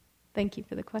 Thank you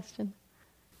for the question.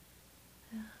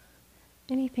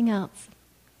 Anything else?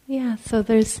 Yeah, so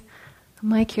there's a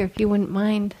mic here if you wouldn't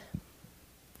mind.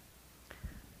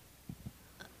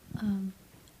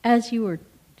 As you were...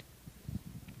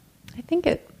 I think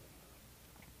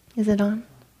is it on?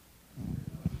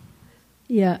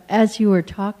 Yeah, as you were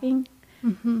talking,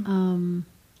 Mm-hmm.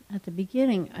 At the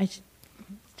beginning, I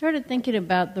started thinking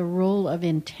about the role of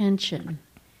intention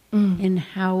in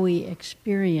how we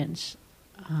experience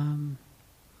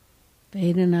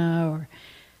Vedanā,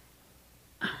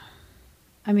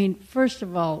 first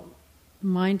of all,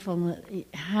 mindfulness,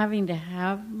 having to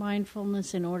have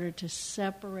mindfulness in order to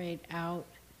separate out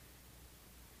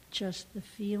just the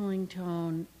feeling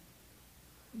tone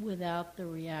without the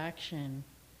reaction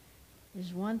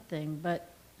is one thing, but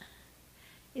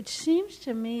it seems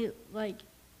to me like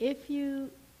if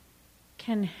you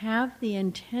can have the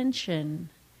intention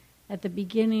at the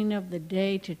beginning of the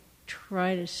day to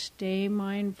try to stay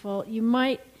mindful, you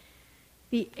might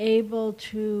be able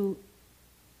to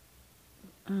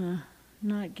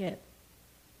not get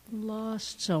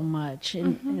lost so much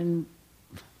in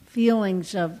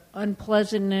feelings of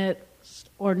unpleasantness,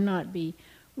 or not be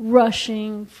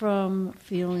rushing from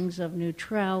feelings of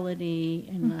neutrality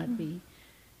and not be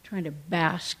trying to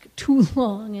bask too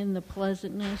long in the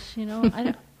pleasantness,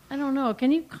 I don't know.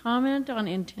 Can you comment on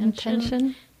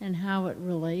intention and how it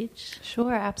relates?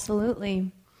 Sure,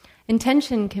 absolutely.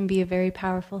 Intention can be a very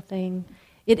powerful thing.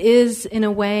 It is, in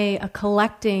a way, a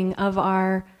collecting of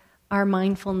our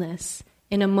mindfulness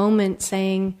in a moment,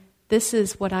 saying, this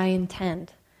is what I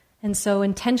intend. And so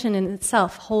intention in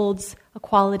itself holds a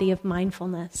quality of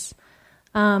mindfulness.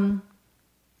 Vedanā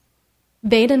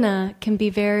can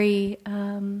be very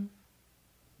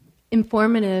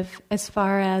informative as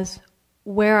far as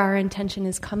where our intention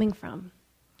is coming from.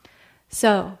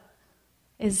 So,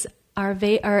 is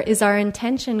our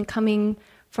intention coming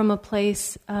from a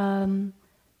place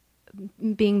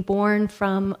being born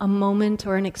from a moment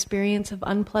or an experience of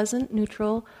unpleasant,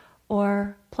 neutral,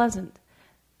 or pleasant?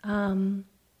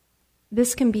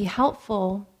 This can be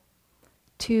helpful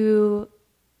to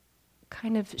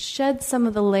kind of shed some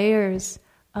of the layers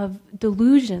of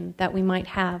delusion that we might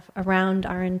have around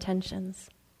our intentions.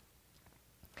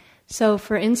 So,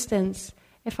 for instance,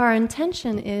 if our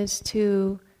intention is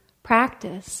to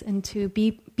practice and to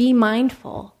be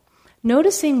mindful,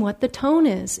 noticing what the tone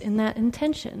is in that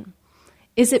intention.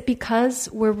 Is it because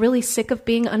we're really sick of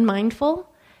being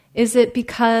unmindful? Is it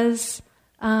because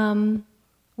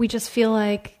we just feel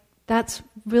like that's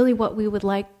really what we would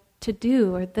like to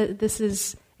do, or that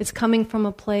it's coming from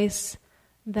a place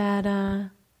that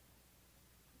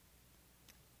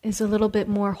is a little bit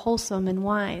more wholesome and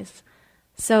wise?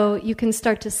 So you can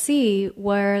start to see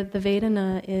where the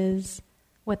Vedanā is,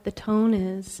 what the tone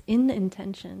is in the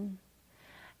intention.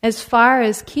 As far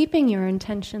as keeping your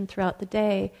intention throughout the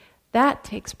day, that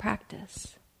takes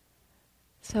practice.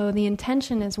 So the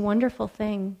intention is a wonderful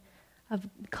thing of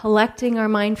collecting our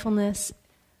mindfulness,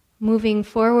 moving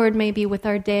forward maybe with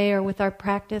our day or with our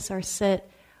practice, our sit,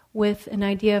 with an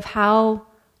idea of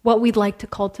what we'd like to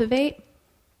cultivate.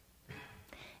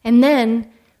 And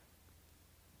then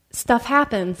stuff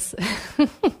happens.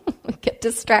 We get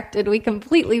distracted, we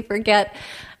completely forget,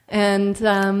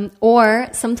 and or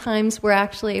sometimes we're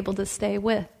actually able to stay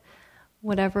with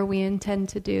whatever we intend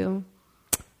to do.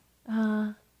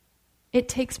 It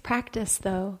takes practice,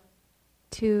 though,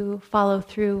 to follow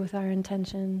through with our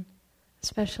intention,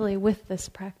 especially with this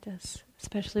practice.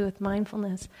 especially with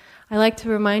mindfulness. I like to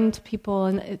remind people,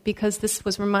 and because this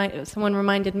was someone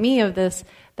reminded me of this,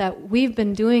 that we've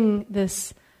been doing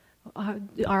this,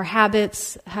 our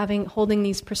habits, holding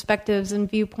these perspectives and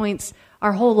viewpoints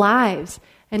our whole lives,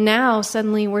 and now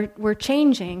suddenly we're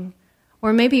changing,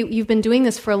 or maybe you've been doing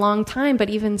this for a long time, but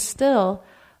even still,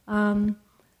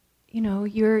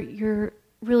 you're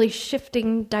really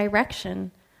shifting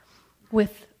direction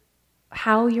with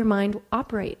how your mind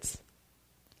operates.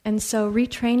 And so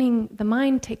retraining the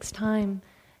mind takes time.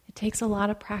 It takes a lot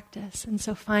of practice. And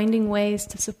so finding ways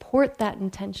to support that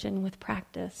intention with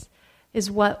practice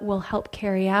is what will help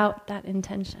carry out that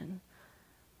intention.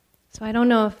 So I don't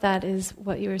know if that is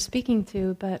what you were speaking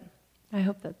to, but I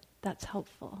hope that that's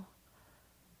helpful.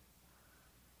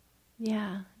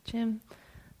 Yeah, Jim.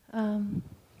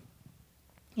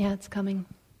 Yeah, it's coming.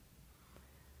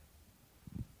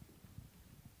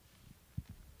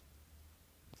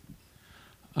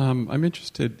 I'm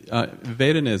interested.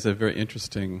 Vedanā is a very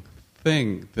interesting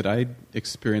thing that I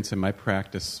experience in my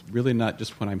practice, really not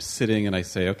just when I'm sitting and I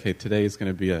say, okay, today is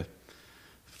going to be a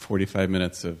 45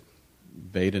 minutes of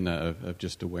Vedanā, of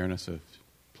just awareness of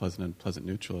pleasant and pleasant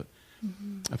neutral.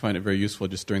 I find it very useful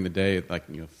just during the day, like,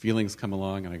 feelings come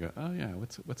along and I go, oh yeah,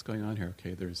 what's going on here?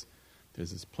 Okay, there's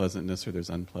this pleasantness or there's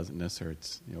unpleasantness, or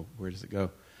it's, where does it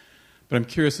go? But I'm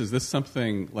curious, is this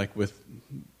something like with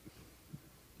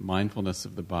mindfulness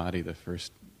of the body, the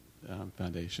first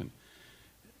foundation?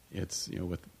 It's,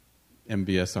 with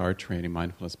MBSR training,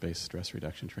 mindfulness-based stress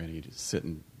reduction training, you just sit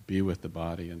and be with the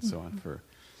body and so on for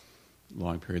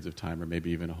long periods of time, or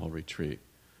maybe even a whole retreat.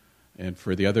 And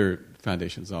for the other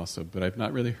foundations also. But I've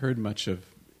not really heard much of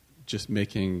just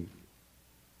making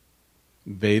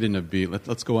Vedanā be,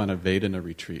 let's go on a Vedanā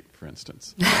retreat, for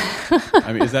instance.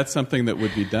 I mean, is that something that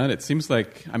would be done? It seems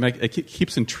like, it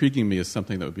keeps intriguing me as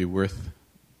something that would be worth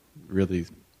really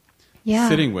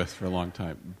sitting with for a long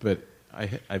time. But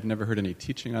I've never heard any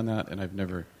teaching on that, and I've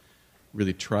never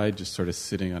really tried just sort of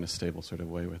sitting on a stable sort of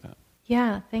way with that.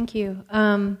 Yeah, thank you.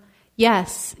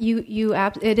 Yes,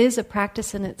 it is a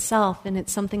practice in itself, and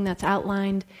it's something that's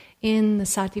outlined in the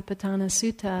Satipatthana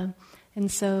Sutta. And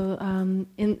so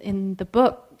in the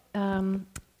book,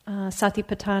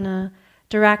 Satipatthana,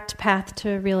 Direct Path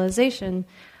to Realization,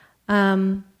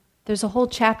 there's a whole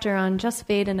chapter on just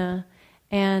Vedanā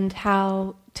and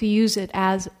how to use it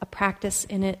as a practice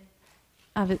in it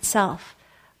of itself.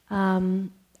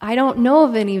 I don't know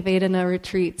of any Vedanā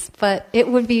retreats, but it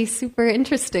would be super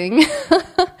interesting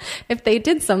if they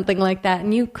did something like that,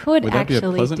 and you could actually do that. Would that be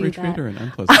a pleasant retreat or an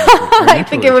unpleasant retreat? I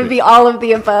think it would be all of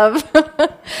the above.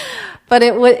 But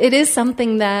it is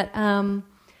something that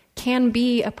can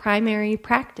be a primary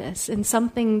practice, and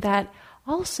something that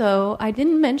also, I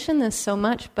didn't mention this so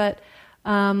much, but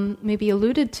maybe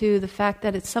alluded to the fact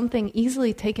that it's something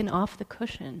easily taken off the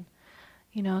cushion.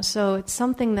 So it's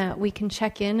something that we can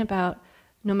check in about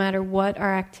no matter what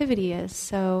our activity is.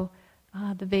 So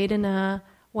the Vedanā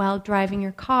while driving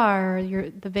your car, or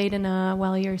the Vedanā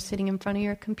while you're sitting in front of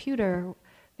your computer,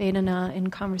 Vedanā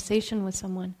in conversation with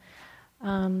someone.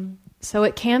 So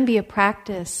it can be a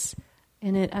practice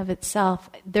in it of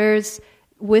itself. There's,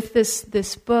 with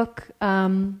this book,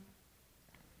 I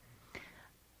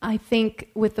think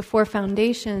with the four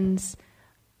foundations,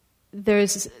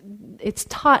 it's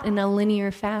taught in a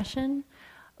linear fashion,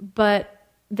 but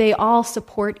they all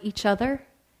support each other,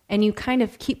 and you kind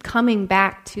of keep coming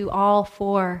back to all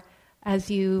four as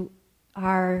you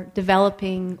are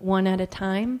developing one at a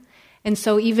time. And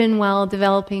so even while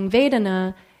developing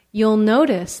Vedanā, you'll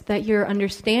notice that your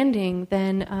understanding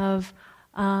then of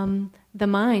the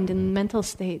mind and mental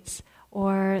states,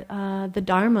 or the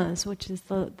dharmas, which is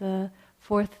the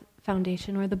fourth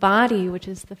foundation, or the body, which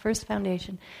is the first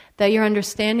foundation, that your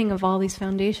understanding of all these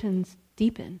foundations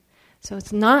deepen. So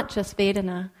it's not just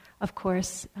Vedanā, of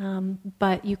course,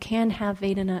 but you can have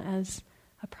Vedanā as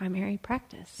a primary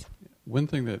practice. One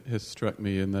thing that has struck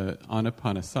me in the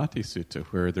Anapanasati Sutta,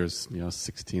 where there's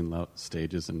 16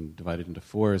 stages and divided into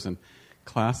fours, and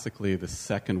classically the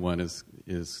second one is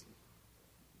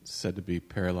said to be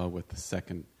parallel with the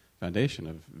second foundation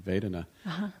of Vedanā,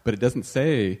 but it doesn't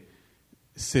say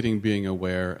sitting being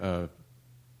aware of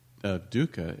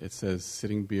dukkha. It says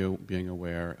sitting being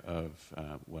aware of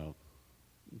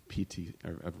piti,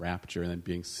 or of rapture, and then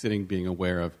sitting being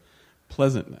aware of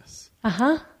pleasantness.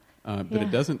 But it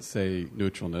doesn't say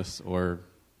neutralness or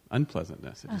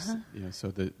unpleasantness. It just, so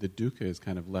the dukkha is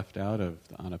kind of left out of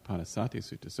the Anapanasati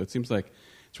Sutta. So it seems like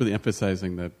it's really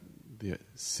emphasizing the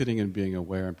sitting and being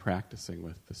aware and practicing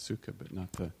with the sukha, but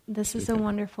not the This is dukkha. a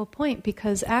wonderful point,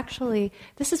 because actually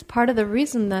this is part of the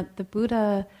reason that the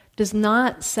Buddha does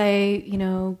not say,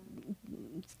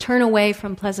 turn away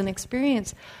from pleasant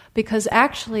experience, because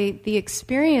actually the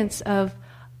experience of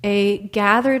a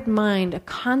gathered mind, a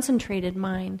concentrated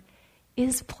mind,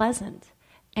 is pleasant.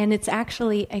 And it's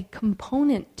actually a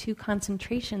component to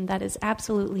concentration that is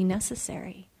absolutely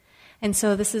necessary. And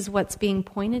so this is what's being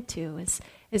pointed to,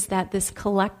 is that this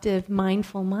collective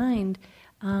mindful mind,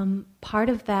 part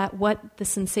of that, what the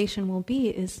sensation will be,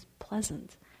 is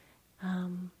pleasant.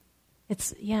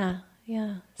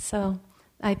 So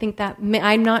I think that,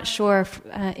 I'm not sure if,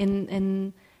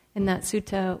 in that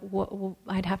sutta,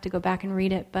 I'd have to go back and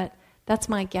read it, but that's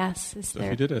my guess. So if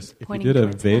you did a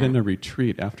Vedanā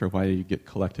retreat, after a while you get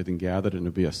collected and gathered, and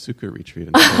it'd be a Sukha retreat.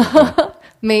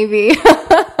 Maybe.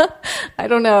 I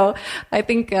don't know. I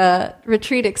think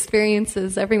retreat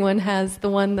experiences, everyone has the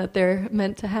one that they're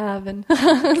meant to have, and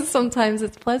sometimes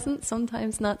it's pleasant,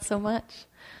 sometimes not so much.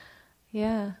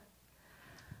 Yeah.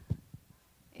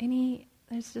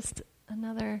 There's just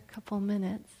another couple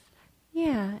minutes.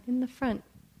 Yeah, in the front.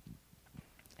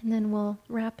 And then we'll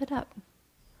wrap it up.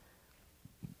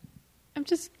 I'm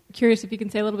just curious if you can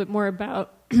say a little bit more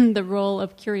about the role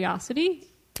of curiosity.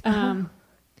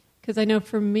 Because I know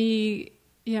for me,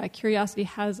 curiosity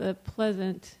has a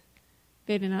pleasant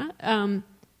Vedanā.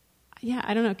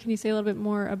 I don't know. Can you say a little bit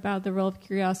more about the role of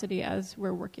curiosity as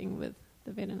we're working with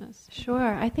the Vedanas?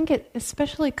 Sure. I think it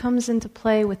especially comes into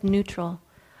play with neutral.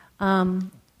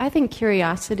 I think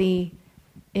curiosity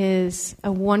is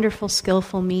a wonderful,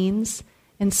 skillful means,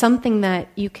 and something that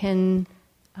you can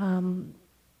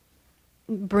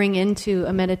bring into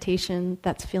a meditation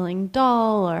that's feeling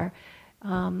dull, or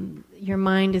your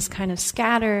mind is kind of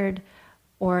scattered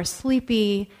or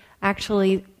sleepy.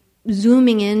 Actually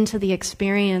zooming into the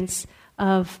experience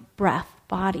of breath,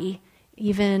 body,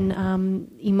 even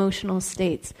emotional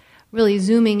states, really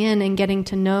zooming in and getting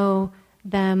to know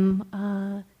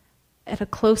them at a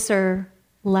closer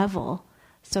level.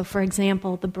 So for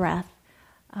example, the breath,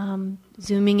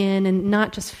 zooming in and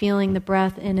not just feeling the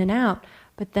breath in and out,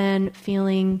 but then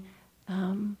feeling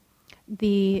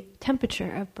the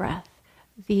temperature of breath,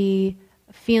 the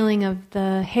feeling of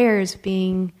the hairs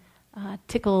being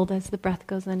tickled as the breath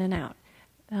goes in and out,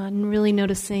 and really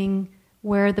noticing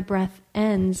where the breath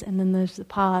ends, and then there's the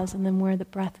pause, and then where the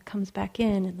breath comes back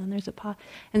in, and then there's a pause.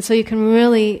 And so you can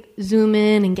really zoom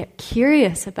in and get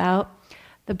curious about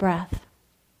the breath.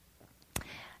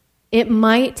 It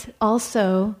might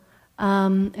also,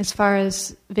 as far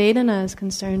as Vedanā is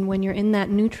concerned, when you're in that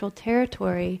neutral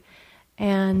territory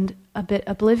and a bit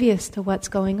oblivious to what's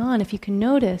going on, if you can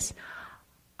notice,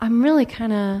 I'm really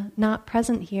kind of not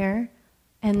present here,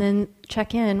 and then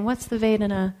check in, what's the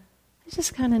Vedanā? It's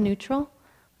just kind of neutral.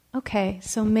 Okay,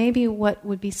 so maybe what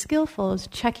would be skillful is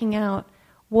checking out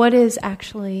what is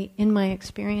actually in my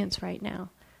experience right now,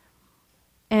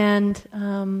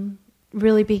 and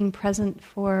really being present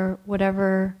for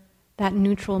whatever that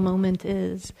neutral moment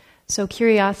is. So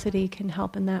curiosity can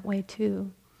help in that way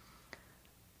too.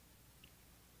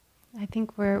 I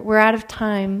think we're out of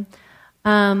time.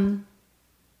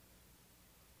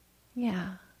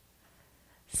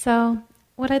 So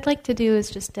what I'd like to do is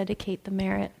just dedicate the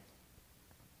merit.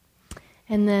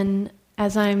 And then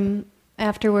as I'm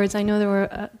afterwards, I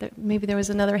know maybe there was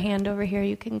another hand over here.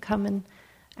 You can come and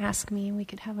ask me, and we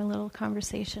could have a little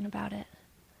conversation about it.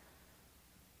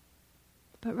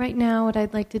 But right now, what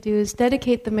I'd like to do is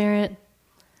dedicate the merit,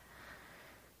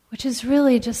 which is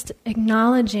really just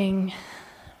acknowledging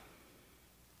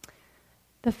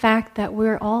the fact that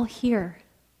we're all here.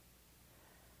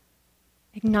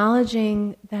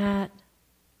 Acknowledging that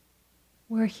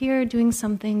we're here doing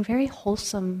something very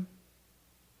wholesome.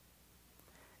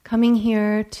 Coming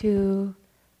here to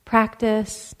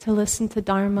practice, to listen to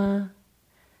Dharma,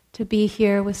 to be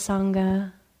here with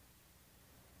Sangha.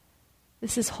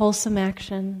 This is wholesome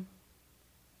action.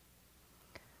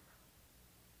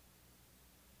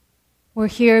 We're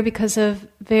here because of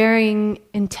varying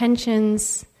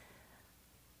intentions,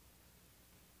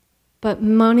 but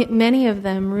many of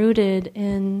them rooted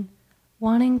in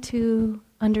wanting to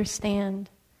understand,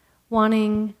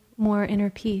 wanting more inner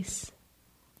peace,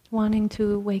 wanting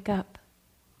to wake up.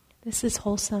 This is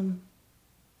wholesome.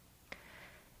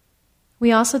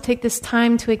 We also take this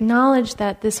time to acknowledge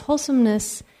that this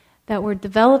wholesomeness that we're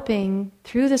developing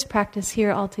through this practice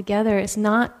here all together is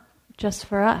not just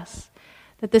for us,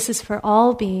 that this is for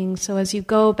all beings. So as you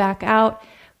go back out,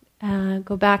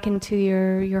 go back into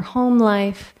your home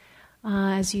life,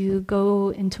 as you go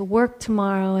into work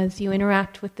tomorrow, as you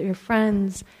interact with your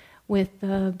friends, with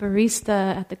the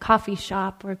barista at the coffee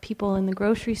shop or people in the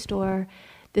grocery store,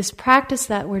 this practice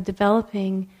that we're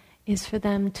developing is for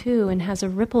them too, and has a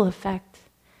ripple effect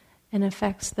and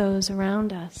affects those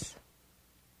around us.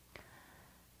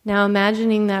 Now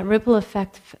imagining that ripple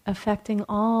effect affecting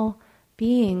all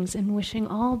beings and wishing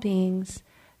all beings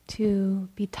to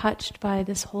be touched by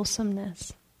this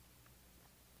wholesomeness.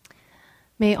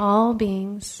 May all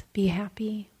beings be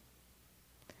happy.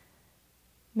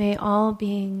 May all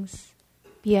beings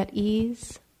be at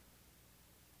ease.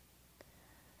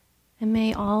 And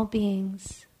may all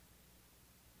beings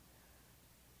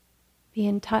be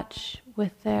in touch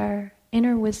with their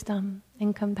inner wisdom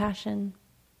and compassion.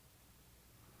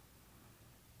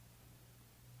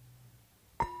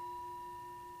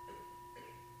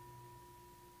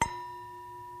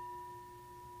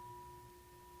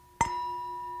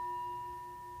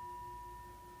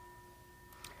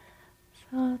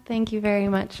 So thank you very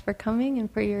much for coming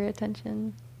and for your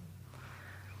attention.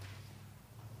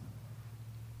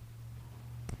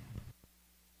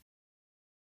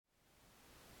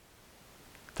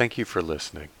 Thank you for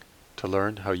listening. To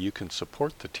learn how you can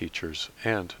support the teachers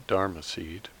and Dharma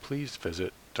Seed, please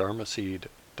visit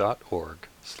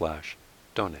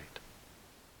dharmaseed.org/donate.